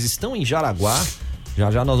 Sim, eles estão em Jaraguá.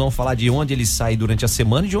 Já nós vamos falar de onde eles saem durante a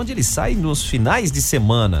semana e de onde eles saem nos finais de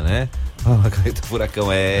semana, né? A Carreta Furacão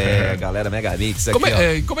galera Megamix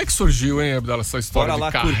aqui, como é que surgiu, hein, Abdala, essa história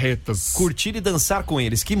de carretas? Curtir e dançar com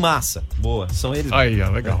eles, que massa. Boa, são eles. Aí,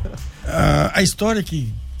 legal. A história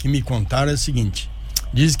que me contaram é a seguinte.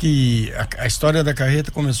 Diz que a história da carreta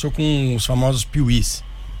começou com os famosos piuís,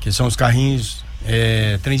 que são os carrinhos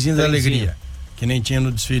trenzinhos da alegria, que nem tinha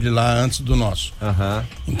no desfile lá antes do nosso.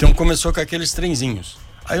 Então começou com aqueles trenzinhos.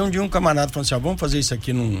 Aí um dia um camarada falou assim, vamos fazer isso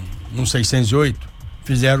aqui num 608.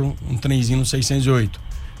 Fizeram um trenzinho no 608.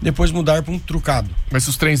 Depois mudaram para um trucado. Mas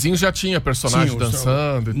os trenzinhos já tinha personagem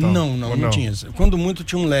dançando e tal? Não tinha. Quando muito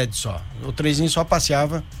tinha um LED só. O trenzinho só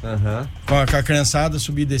passeava com a criançada,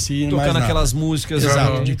 subia e descia. Tocando aquelas músicas.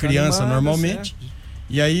 Exato, de criança normalmente.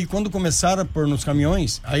 E aí quando começaram a pôr nos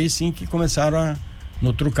caminhões, aí sim que começaram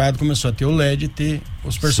no trucado começou a ter o LED e ter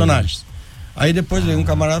os personagens. Sim. Aí depois veio um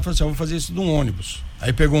camarada e falou assim, vou fazer isso de um ônibus.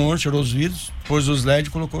 Aí pegou um ônibus, tirou os vidros, pôs os LED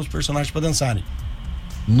e colocou os personagens para dançarem.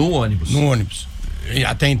 No ônibus? No ônibus. E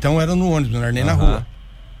até então era no ônibus, não era nem na rua.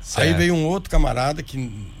 Certo. Aí veio um outro camarada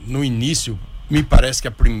que no início, me parece que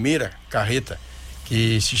a primeira carreta,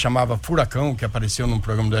 que se chamava Furacão, que apareceu num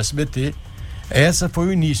programa do SBT, essa foi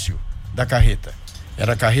o início da carreta.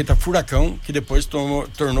 Era a Carreta Furacão, que depois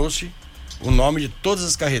tornou-se o nome de todas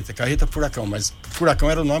as carretas, Carreta Furacão, mas Furacão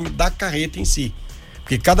era o nome da carreta em si,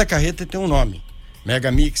 porque cada carreta tem um nome, Mega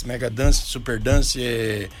Mix, Mega Dance, Super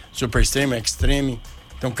Dance, Super Extreme, Extreme,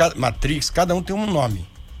 então Matrix, cada um tem um nome.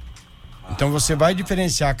 Então você vai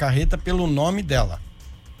diferenciar a carreta pelo nome dela,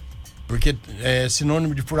 porque é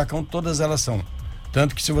sinônimo de furacão, todas elas são.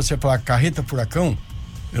 Tanto que se você falar Carreta Furacão,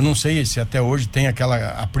 eu não sei se até hoje tem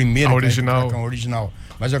a primeira original,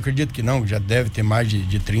 mas eu acredito que não, já deve ter mais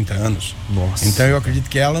de 30 anos. Nossa. Então eu acredito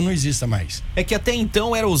que ela não exista mais. É que até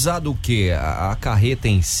então era usado o quê? A carreta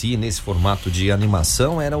em si, nesse formato de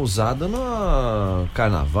animação, era usada no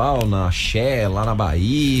carnaval, na axé, lá na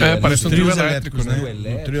Bahia. Parece um trio elétrico, né?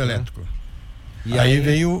 No trio elétrico. E aí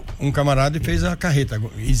veio um camarada e fez a carreta.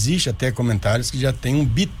 Existe até comentários que já tem um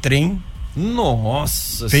bitrem.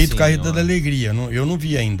 Nossa feito senhora. Carreta da Alegria. Eu não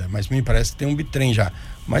vi ainda, mas me parece que tem um bitrem já.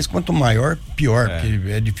 Mas quanto maior, pior,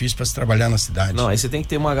 porque é difícil para se trabalhar na cidade. Não, aí você tem que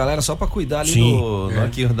ter uma galera só para cuidar ali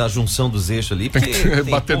aqui da junção dos eixos ali. Tem que ter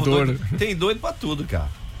batedor. Tem doido pra tudo, cara.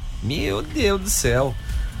 Meu Deus do céu.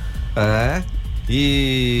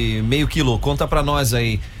 E meio quilo, conta pra nós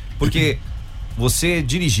aí. Porque você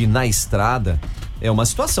dirigir na estrada é uma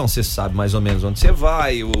situação, você sabe mais ou menos onde você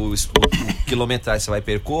vai, o quilometragem você vai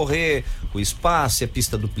percorrer, o espaço, se é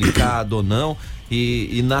pista duplicada ou não.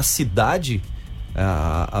 E na cidade,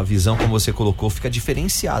 a visão, como você colocou, fica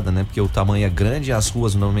diferenciada, né? Porque o tamanho é grande, as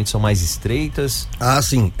ruas normalmente são mais estreitas.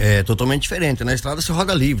 Sim, é totalmente diferente. Na estrada você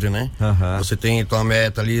roda livre, né? Você tem tua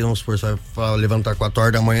meta ali, vamos supor, você vai levantar 4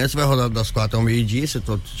 horas da manhã, você vai rodar das 4 ao meio-dia, você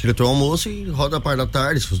tira teu almoço e roda a parte da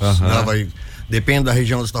tarde. Depende da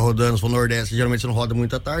região que você tá rodando. Se for Nordeste, geralmente você não roda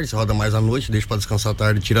muito à tarde, você roda mais à noite, deixa pra descansar à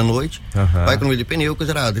tarde, tira à noite, vai com de pneu,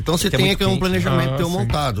 coisa errada. Então você tem aqui um planejamento teu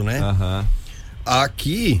montado, né?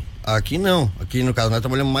 Aqui não. Aqui no caso nós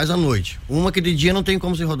trabalhamos mais à noite. Uma que de dia não tem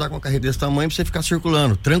como você rodar com uma carreta desse tamanho pra você ficar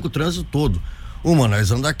circulando, tranca o trânsito todo. Nós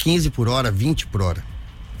andamos a 15 por hora, 20 por hora.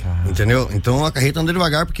 Entendeu? Então a carreta anda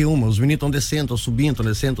devagar porque os meninos estão descendo,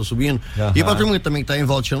 estão subindo. E pra todo mundo também que tá em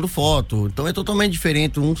volta tirando foto. Então é totalmente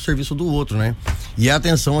diferente um serviço do outro, né? E a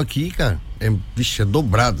atenção aqui, cara, é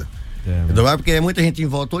dobrada. É dobrada porque é muita gente em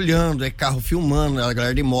volta olhando, é carro filmando, é a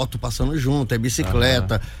galera de moto passando junto, é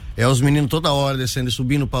bicicleta. É os meninos toda hora descendo e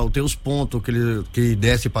subindo para ter os pontos que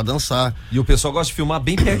desce para dançar. E o pessoal gosta de filmar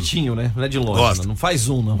bem pertinho, né? Não é de longe, não faz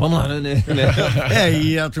não. Vamos lá, né?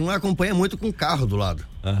 E a turma acompanha muito com o carro do lado.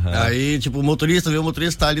 Aí, tipo, o motorista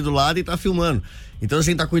tá ali do lado e tá filmando. Então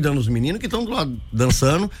você tá cuidando dos meninos que estão do lado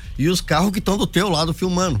dançando e os carros que estão do teu lado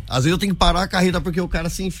filmando. Às vezes eu tenho que parar a carreta porque o cara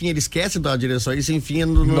se enfia, ele esquece da direção e se enfia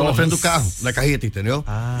na frente do carro, da carreta, entendeu?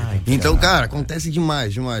 Então, cara, acontece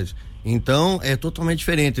demais. Então é totalmente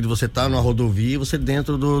diferente de você estar numa rodovia e você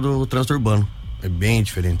dentro do trânsito urbano. É bem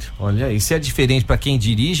diferente. Olha aí, se é diferente pra quem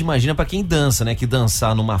dirige, imagina pra quem dança, né? Que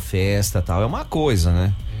dançar numa festa e tal é uma coisa,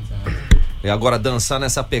 né? Exato. E agora dançar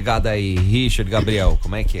nessa pegada aí, Richard, Gabriel,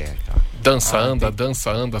 como é que é, cara? Dança,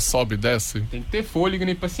 anda, sobe, desce. Tem que ter fôlego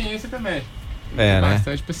e paciência também.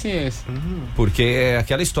 Bastante paciência. Porque é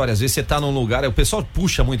aquela história, às vezes você tá num lugar, o pessoal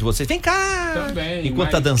puxa muito você. Vem cá! Também. Enquanto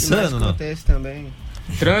tá dançando, não? Acontece também.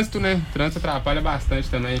 Trânsito, né? Trânsito atrapalha bastante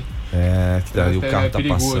também. E o carro tá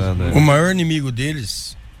passando. O maior inimigo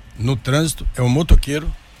deles no trânsito é o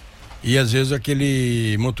motoqueiro e às vezes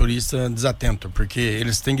aquele motorista desatento, porque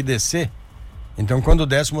eles têm que descer. Então quando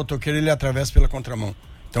desce o motoqueiro, ele atravessa pela contramão.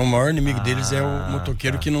 Então o maior inimigo deles é o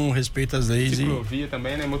motoqueiro que não respeita as leis. Ciclovia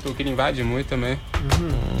também, né? Motoqueiro invade muito também.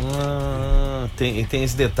 Tem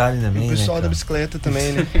esse detalhe também, o pessoal né, da bicicleta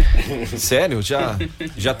também, né? Sério?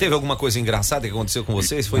 Já teve alguma coisa engraçada que aconteceu com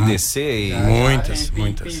vocês? Foi descer e... Muitas.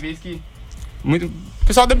 Tem vezes que... O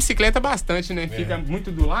pessoal da bicicleta bastante, né? Fica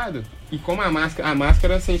muito do lado e como a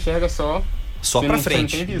máscara você enxerga só pra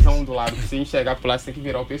frente. Você não tem visão do lado, pra você enxergar pro lado você tem que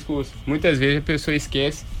virar o pescoço. Muitas vezes a pessoa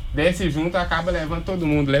esquece, desce junto, acaba levando todo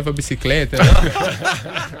mundo, leva a bicicleta.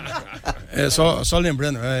 Só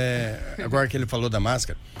lembrando, agora que ele falou da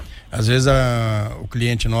máscara, às vezes o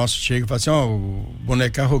cliente nosso chega e fala assim, o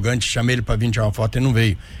boneco é arrogante, chamei ele pra vir tirar uma foto e não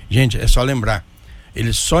veio. Gente, é só lembrar,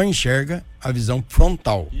 ele só enxerga a visão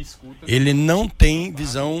frontal, ele não tem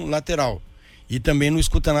visão lateral e também não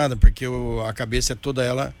escuta nada, porque a cabeça é toda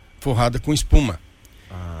ela forrada com espuma.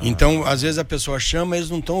 Então, às vezes a pessoa chama e eles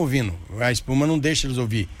não estão ouvindo. A espuma não deixa eles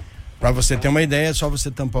ouvir. Para você ter uma ideia, é só você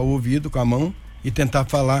tampar o ouvido com a mão e tentar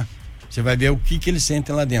falar. Você vai ver o que eles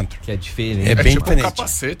sentem lá dentro. Que é diferente. É bem tipo diferente. Um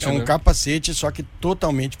capacete, é um capacete, só que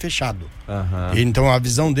totalmente fechado. Então a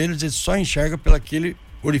visão deles, eles só enxerga pelo aquele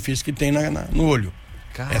orifício que tem no olho.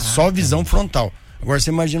 Caraca. É só visão frontal. Agora você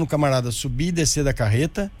imagina um camarada subir e descer da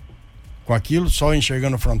carreta com aquilo, só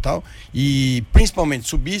enxergando frontal e principalmente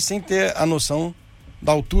subir sem ter a noção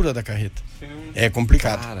da altura da carreta. É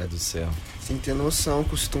complicado. Cara do céu. Sem ter noção,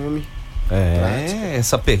 costume.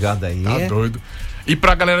 Essa pegada aí. Tá doido. E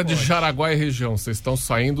pra galera de Jaraguá e região, vocês estão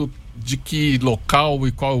saindo de que local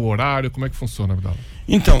e qual o horário? Como é que funciona, Abdala?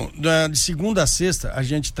 Então, de segunda a sexta, a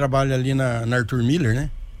gente trabalha ali na Arthur Miller, né?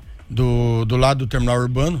 Do lado do terminal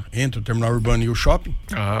urbano, entre o terminal urbano e o shopping.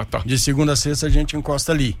 Tá. De segunda a sexta a gente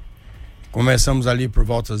encosta ali. Começamos ali por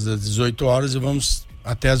volta das 18 horas e vamos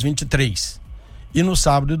até as 23. E no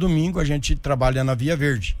sábado e domingo a gente trabalha na Via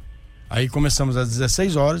Verde. Aí começamos às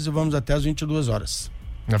 16 horas e vamos até as 22 horas.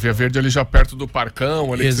 Na Via Verde, ali já perto do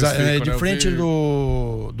Parcão. Ali de frente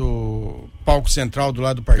do palco central, do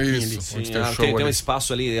lado do parquinho ali. Tem um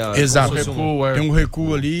espaço ali. Exato. Tem um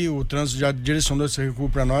recuo ali, o trânsito já direcionou esse recuo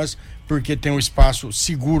para nós, porque tem um espaço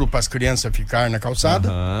seguro para as crianças ficar na calçada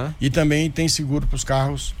e também tem seguro para os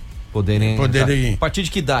carros poderem ir. A partir de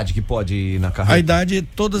que idade que pode ir na carreta? A idade,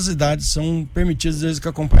 todas as idades são permitidas, desde que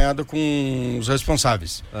acompanhada com os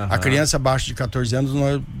responsáveis. A criança abaixo de 14 anos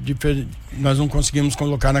nós não conseguimos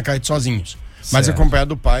colocar na carreta sozinhos. Mas acompanhado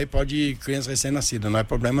do pai, pode ir criança recém-nascida, não é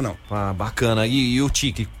problema não. Ah, bacana. E o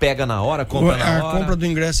ticket pega na hora, compra na hora? A compra do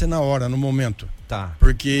ingresso é na hora, no momento. Tá.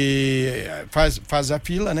 Porque faz a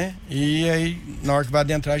fila, né? E aí, na hora que vai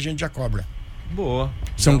adentrar, a gente já cobra. Boa.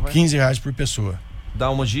 São R$15 por pessoa.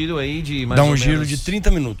 Dá um giro aí de mais Dá ou um giro menos... de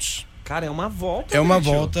 30 minutos. Cara, é uma volta. É uma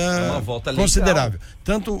volta considerável.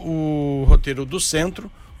 Tanto o roteiro do centro,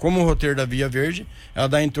 como o roteiro da Via Verde, ela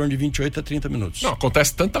dá em torno de 28 a 30 minutos. Não,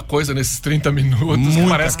 acontece tanta coisa nesses 30 minutos que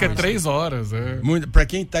parece que é 3 horas. Para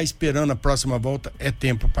quem tá esperando a próxima volta, é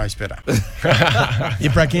tempo para esperar. E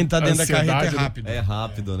para quem tá dentro da carreta, é rápido. É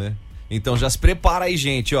rápido, né? Então já se prepara aí,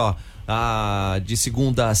 gente, ó. De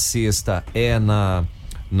segunda a sexta é na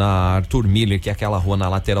Arthur Miller, que é aquela rua na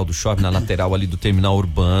lateral do shopping, na lateral ali do terminal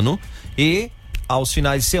urbano, e aos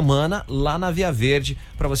finais de semana lá na Via Verde,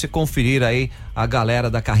 para você conferir aí a galera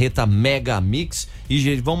da Carreta Megamix. E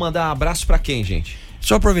gente, vamos mandar um abraço para quem, gente?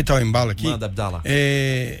 Só aproveitar o embalo aqui. Manda, Abdala.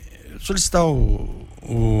 Solicitar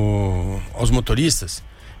aos motoristas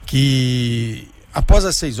que após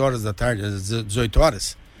as 6 horas da tarde, às 18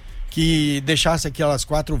 horas, que deixasse aquelas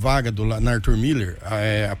 4 vagas na Arthur Miller,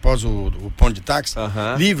 após o ponto de táxi,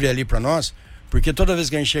 livre ali para nós, porque toda vez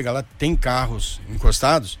que a gente chega lá tem carros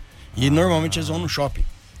encostados e normalmente eles vão no shopping.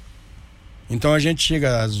 Então a gente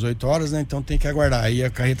chega às 18 horas, né? Então tem que aguardar. Aí a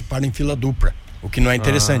carreta para em fila dupla, o que não é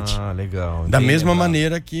interessante. Legal. Da mesma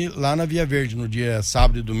maneira que lá na Via Verde, no dia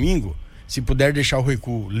sábado e domingo, se puder deixar o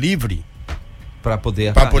recuo livre para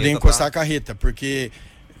poder encostar a carreta, porque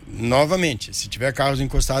novamente, se tiver carros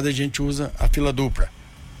encostados, a gente usa a fila dupla.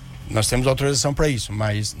 Nós temos autorização para isso,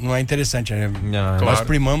 mas não é interessante. Nós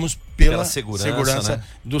primamos pela segurança né?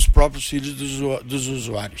 dos próprios filhos dos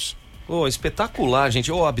usuários. Espetacular,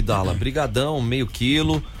 gente. Abdala, brigadão, meio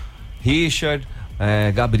quilo. Richard,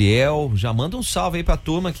 Gabriel, já manda um salve aí pra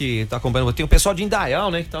turma que tá acompanhando. Tem o pessoal de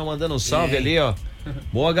Indaial, né, que tá mandando um salve ali, ó.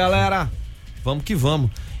 Boa, galera. Vamos que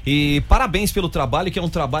vamos. E parabéns pelo trabalho, que é um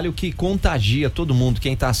trabalho que contagia todo mundo,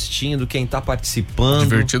 quem tá assistindo, quem tá participando.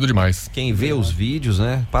 Divertido demais. Quem vê os vídeos,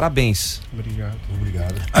 né? Parabéns. Obrigado.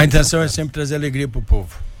 A intenção é sempre trazer alegria pro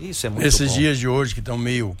povo. Isso é muito bom. Esses dias de hoje que estão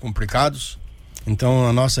meio complicados, então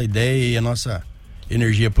a nossa ideia e a nossa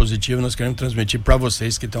energia positiva nós queremos transmitir para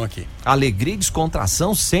vocês que estão aqui. Alegria e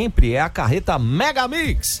descontração sempre é a Carreta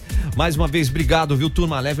Megamix. Mais uma vez, obrigado, viu,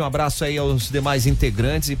 turma? Leve um abraço aí aos demais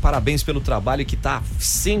integrantes e parabéns pelo trabalho que tá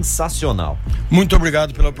sensacional. Muito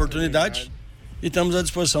obrigado pela oportunidade e estamos à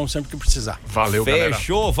disposição sempre que precisar. Valeu, galera.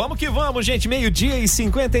 Fechou, vamos que vamos, gente.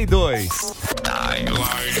 12:52.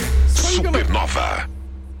 Supernova.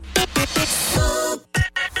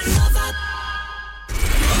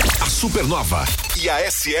 A Supernova e a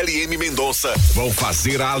SLM Mendonça vão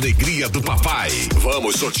fazer a alegria do papai.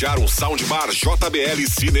 Vamos sortear um Soundbar JBL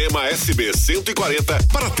Cinema SB 140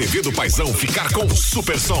 para a TV do Paizão ficar com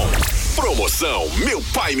super som. Promoção Meu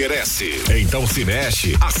Pai Merece. Então se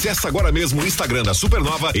mexe. Acesse agora mesmo o Instagram da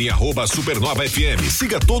Supernova em @SupernovaFM.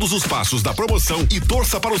 Siga todos os passos da promoção e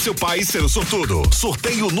torça para o seu pai ser o sortudo.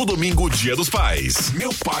 Sorteio no domingo, Dia dos Pais.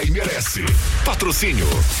 Meu Pai Merece. Patrocínio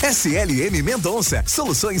SLM Mendonça.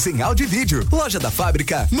 Soluções em áudio e vídeo. Loja da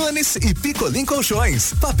Fábrica, Manes e Picolim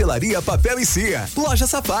Colchões. Papelaria Papel e Cia. Loja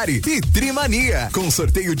Safari e Trimania. Com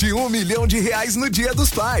sorteio de R$1 milhão no Dia dos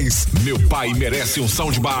Pais. Meu Pai Merece um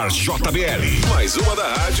Soundbar JBL. Mais uma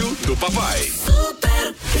da rádio do papai.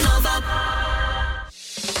 Supernova.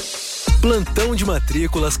 Plantão de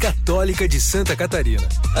Matrículas Católica de Santa Catarina.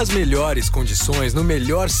 As melhores condições no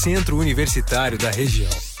melhor centro universitário da região.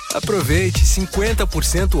 Aproveite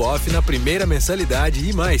 50% off na primeira mensalidade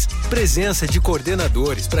e mais. Presença de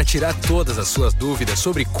coordenadores para tirar todas as suas dúvidas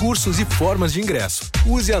sobre cursos e formas de ingresso.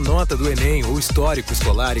 Use a nota do Enem ou histórico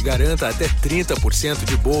escolar e garanta até 30%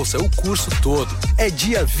 de bolsa o curso todo. É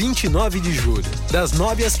dia 29 de julho, das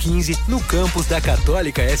 9 às 15, no campus da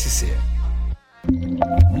Católica SC.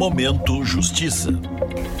 Momento Justiça.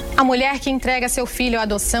 A mulher que entrega seu filho à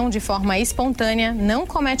adoção de forma espontânea não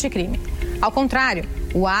comete crime. Ao contrário,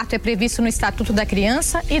 o ato é previsto no Estatuto da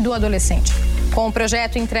Criança e do Adolescente. Com o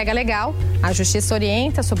projeto Entrega Legal, a Justiça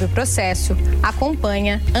orienta sobre o processo,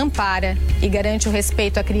 acompanha, ampara e garante o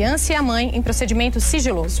respeito à criança e à mãe em procedimento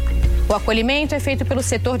sigiloso. O acolhimento é feito pelo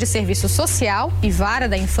setor de serviço social e vara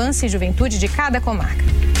da infância e juventude de cada comarca.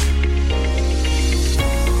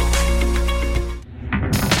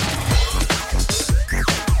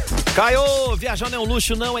 Caio, viajar não é um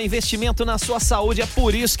luxo, não, é investimento na sua saúde. É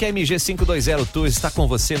por isso que a MG 520 Tours está com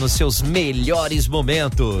você nos seus melhores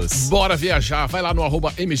momentos. Bora viajar, vai lá no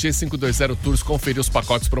 @MG 520 Tours conferir os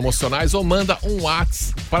pacotes promocionais ou manda um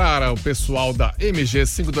WhatsApp para o pessoal da MG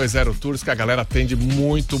 520 Tours, que a galera atende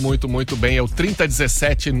muito, muito, muito bem. É o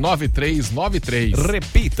 3017-9393.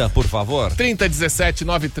 Repita, por favor.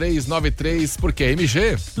 3017-9393, porque a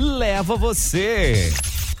MG leva você.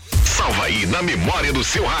 Salva aí na memória do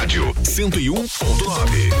seu rádio.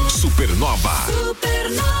 101.9 Supernova.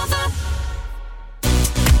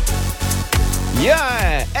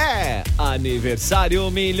 Yeah, é aniversário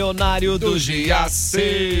milionário do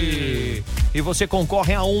Giasse. E você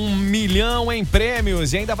concorre a 1 milhão em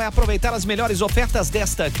prêmios e ainda vai aproveitar as melhores ofertas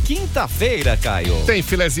desta quinta-feira, Caio. Tem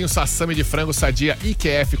filezinho sassami de frango sadia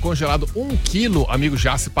IQF congelado 1 quilo, amigo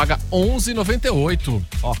Giasse, paga R$11,98.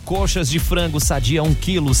 Ó, coxas de frango sadia 1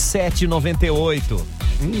 quilo, R$7,98.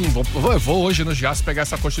 Vou hoje no Giasse pegar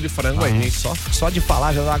essa coxa de frango aí. Só de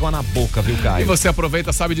falar já dá água na boca, viu, Caio? E você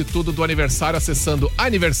aproveita, sabe de tudo do aniversário acessando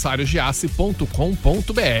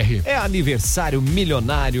aniversariogiasse.com.br. É aniversário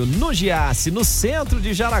milionário no Giasse, no centro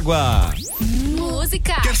de Jaraguá.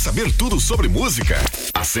 Música. Quer saber tudo sobre música?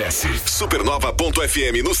 Acesse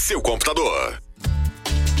supernova.fm no seu computador.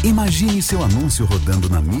 Imagine seu anúncio rodando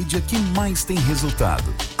na mídia que mais tem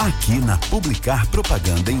resultado. Aqui na Publicar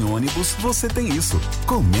Propaganda em Ônibus você tem isso.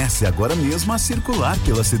 Comece agora mesmo a circular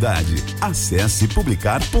pela cidade. Acesse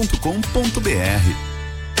publicar.com.br.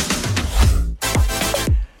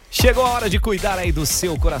 Chegou a hora de cuidar aí do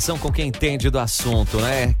seu coração com quem entende do assunto,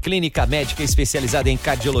 né? Clínica médica especializada em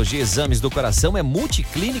cardiologia e exames do coração é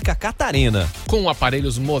Multiclínica Catarina. Com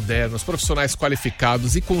aparelhos modernos, profissionais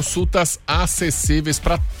qualificados e consultas acessíveis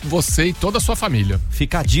para você e toda a sua família.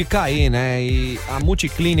 Fica a dica aí, né? E a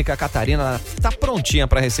Multiclínica Catarina tá prontinha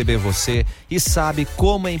para receber você e sabe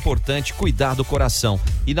como é importante cuidar do coração.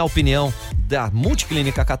 E na opinião da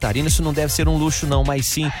Multiclínica Catarina, isso não deve ser um luxo não, mas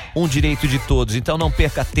sim um direito de todos. Então não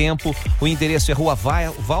perca tempo. O endereço é Rua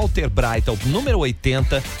Walter Brighton, número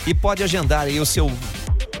 80, e pode agendar aí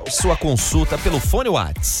sua consulta pelo fone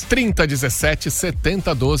Whats.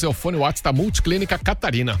 3017-7012 é o fone Whats da Multiclínica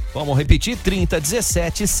Catarina. Vamos repetir,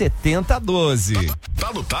 3017-7012.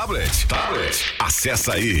 Tá no tablet?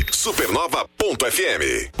 Acessa aí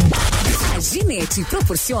supernova.fm. A Ginete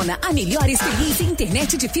proporciona a melhor experiência em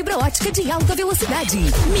internet de fibra ótica de alta velocidade.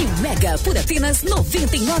 1000 mega por apenas R$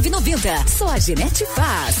 99,90. Só a Ginete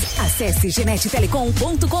faz. Acesse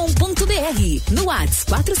genetetelecom.com.br. No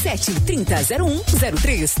WhatsApp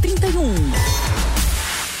 47-3001-0331.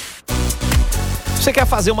 Você quer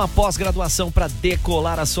fazer uma pós-graduação para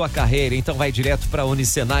decolar a sua carreira? Então vai direto para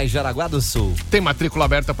Unisenai Jaraguá do Sul. Tem matrícula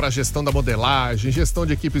aberta para gestão da modelagem, gestão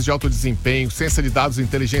de equipes de alto desempenho, ciência de dados e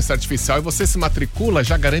inteligência artificial, e você se matricula,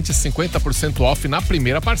 já garante 50% off na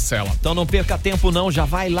primeira parcela. Então não perca tempo não, já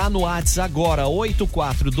vai lá no WhatsApp agora,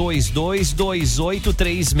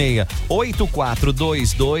 84222836.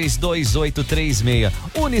 84222836.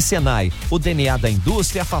 Unisenai, o DNA da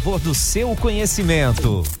indústria a favor do seu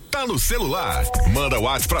conhecimento. Tá no celular? Manda o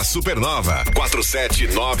WhatsApp pra Supernova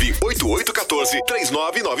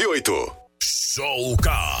 47988143998. Show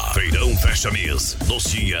Car. Feirão Fecha Mês, nos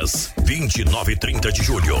dias 29 e 30 de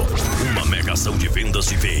julho. Uma mega ação de vendas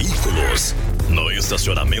de veículos no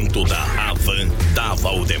estacionamento da Avan da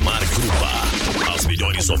Valdemar Grupa. As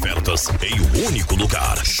melhores ofertas em um único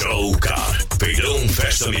lugar. Show Car. Feirão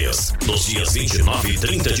Fecha Mês, nos dias 29 e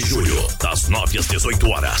 30 de julho, das 9 às 18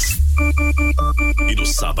 horas. E no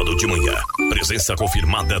sábado de manhã, presença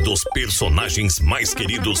confirmada dos personagens mais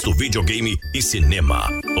queridos do videogame e cinema,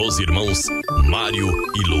 os irmãos Mário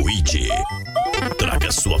e Luigi. Traga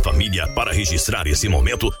sua família para registrar esse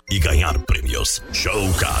momento e ganhar prêmios. Show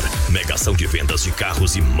Car, mega ação de vendas de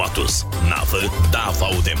carros e motos na van da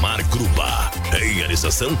Valdemar Grupa.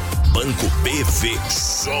 Realização Banco BV.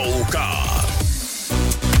 Show Car.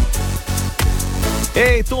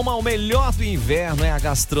 Ei, turma, o melhor do inverno é a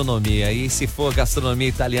gastronomia. E se for gastronomia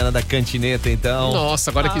italiana da Cantineta, então... Nossa,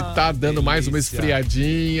 agora que tá dando mais uma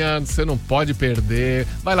esfriadinha, você não pode perder.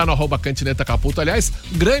 Vai lá no @Cantineta Caputo. Aliás,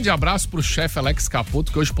 grande abraço pro chefe Alex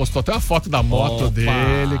Caputo, que hoje postou até uma foto da moto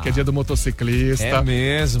dele, que é dia do motociclista. É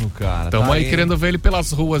mesmo, cara. Tamo tá aí querendo ver ele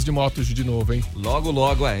pelas ruas de motos de novo, hein? Logo,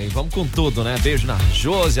 logo, vamos com tudo, né? Beijo na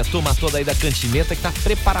Josi, a turma toda aí da Cantineta que tá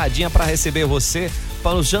preparadinha pra receber você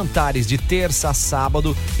para os jantares de terça a sábado.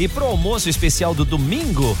 sábado e pro almoço especial do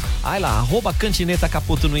domingo. Vai lá, @Cantineta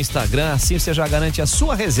Caputo no Instagram, assim você já garante a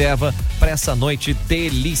sua reserva para essa noite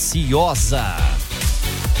deliciosa.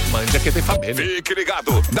 Mande aqui tem família. Fique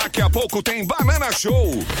ligado, daqui a pouco tem Banana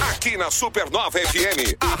Show, aqui na Supernova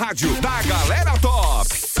FM, a rádio da galera top.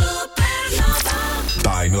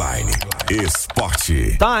 Timeline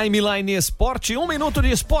Esporte. Timeline Esporte, 1 minuto de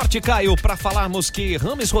esporte, Caio, para falarmos que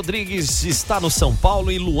Rames Rodrigues está no São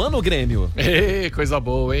Paulo e Luan no Grêmio. Ei, coisa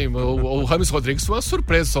boa, hein? O Rames Rodrigues foi uma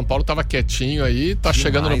surpresa. São Paulo tava quietinho aí, tá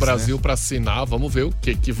chegando no Brasil, né, pra assinar. Vamos ver o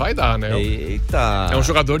que vai dar, né? Eita! É um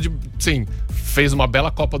jogador de, sim, fez uma bela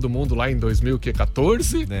Copa do Mundo lá em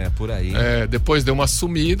 2014. É, por aí. Depois deu uma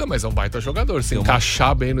sumida, mas é um baita jogador. Se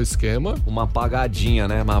encaixar bem no esquema. Uma apagadinha,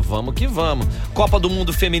 né? Mas vamos que vamos. Copa do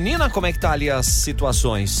Mundo Feminina, como é que tá ali as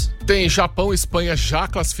situações? Tem Japão e Espanha já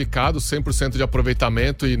classificados, 100% de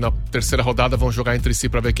aproveitamento, e na terceira rodada vão jogar entre si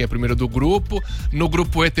para ver quem é primeiro do grupo. No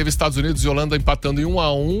grupo E teve Estados Unidos e Holanda empatando em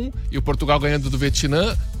 1-1 e o Portugal ganhando do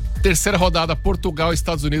Vietnã. Terceira rodada, Portugal e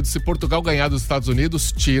Estados Unidos. Se Portugal ganhar dos Estados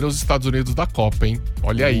Unidos, tira os Estados Unidos da Copa, hein?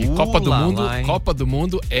 Olha aí, Copa do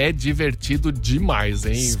Mundo é divertido demais,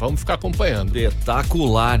 hein? Vamos ficar acompanhando.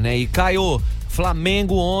 Espetacular, né? E Caio,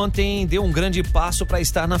 Flamengo ontem deu um grande passo para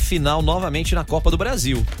estar na final novamente na Copa do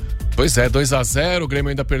Brasil. Pois é, 2-0, o Grêmio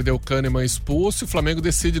ainda perdeu o Kahneman expulso, o Flamengo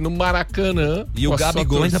decide no Maracanã. E o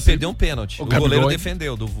Gabigol ainda perdeu um pênalti. O goleiro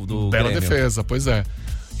defendeu do bela Grêmio. Defesa, pois é.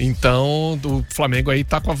 Então, o Flamengo aí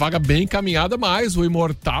tá com a vaga bem encaminhada, mas o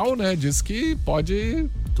Imortal, né, diz que pode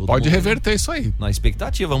reverter isso aí. Na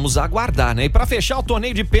expectativa, vamos aguardar, né? E pra fechar, o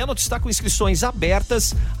torneio de pênaltis está com inscrições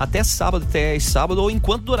abertas até sábado ou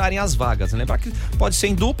enquanto durarem as vagas. Lembrar que pode ser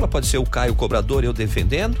em dupla, pode ser o Caio cobrador e eu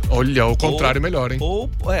defendendo. Olha, o contrário melhor, hein?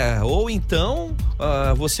 Ou então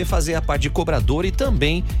você fazer a parte de cobrador e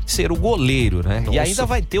também ser o goleiro, né? Nossa. E ainda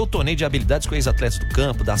vai ter o torneio de habilidades com ex-atletas do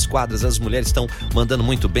campo, das quadras. As mulheres estão mandando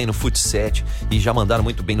muito bem no futsal e já mandaram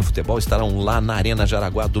muito bem no futebol. Estarão lá na Arena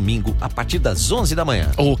Jaraguá domingo a partir das 11 da manhã.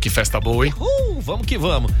 Que festa boa, hein? Vamos que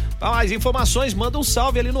vamos. Para mais informações, manda um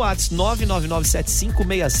salve ali no WhatsApp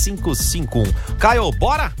 999756551. Caio,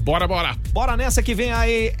 bora? Bora. Bora nessa que vem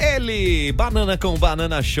aí ele, Banana com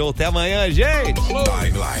Banana Show. Até amanhã, gente.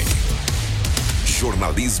 Timeline.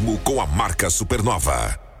 Jornalismo com a marca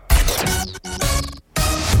Supernova.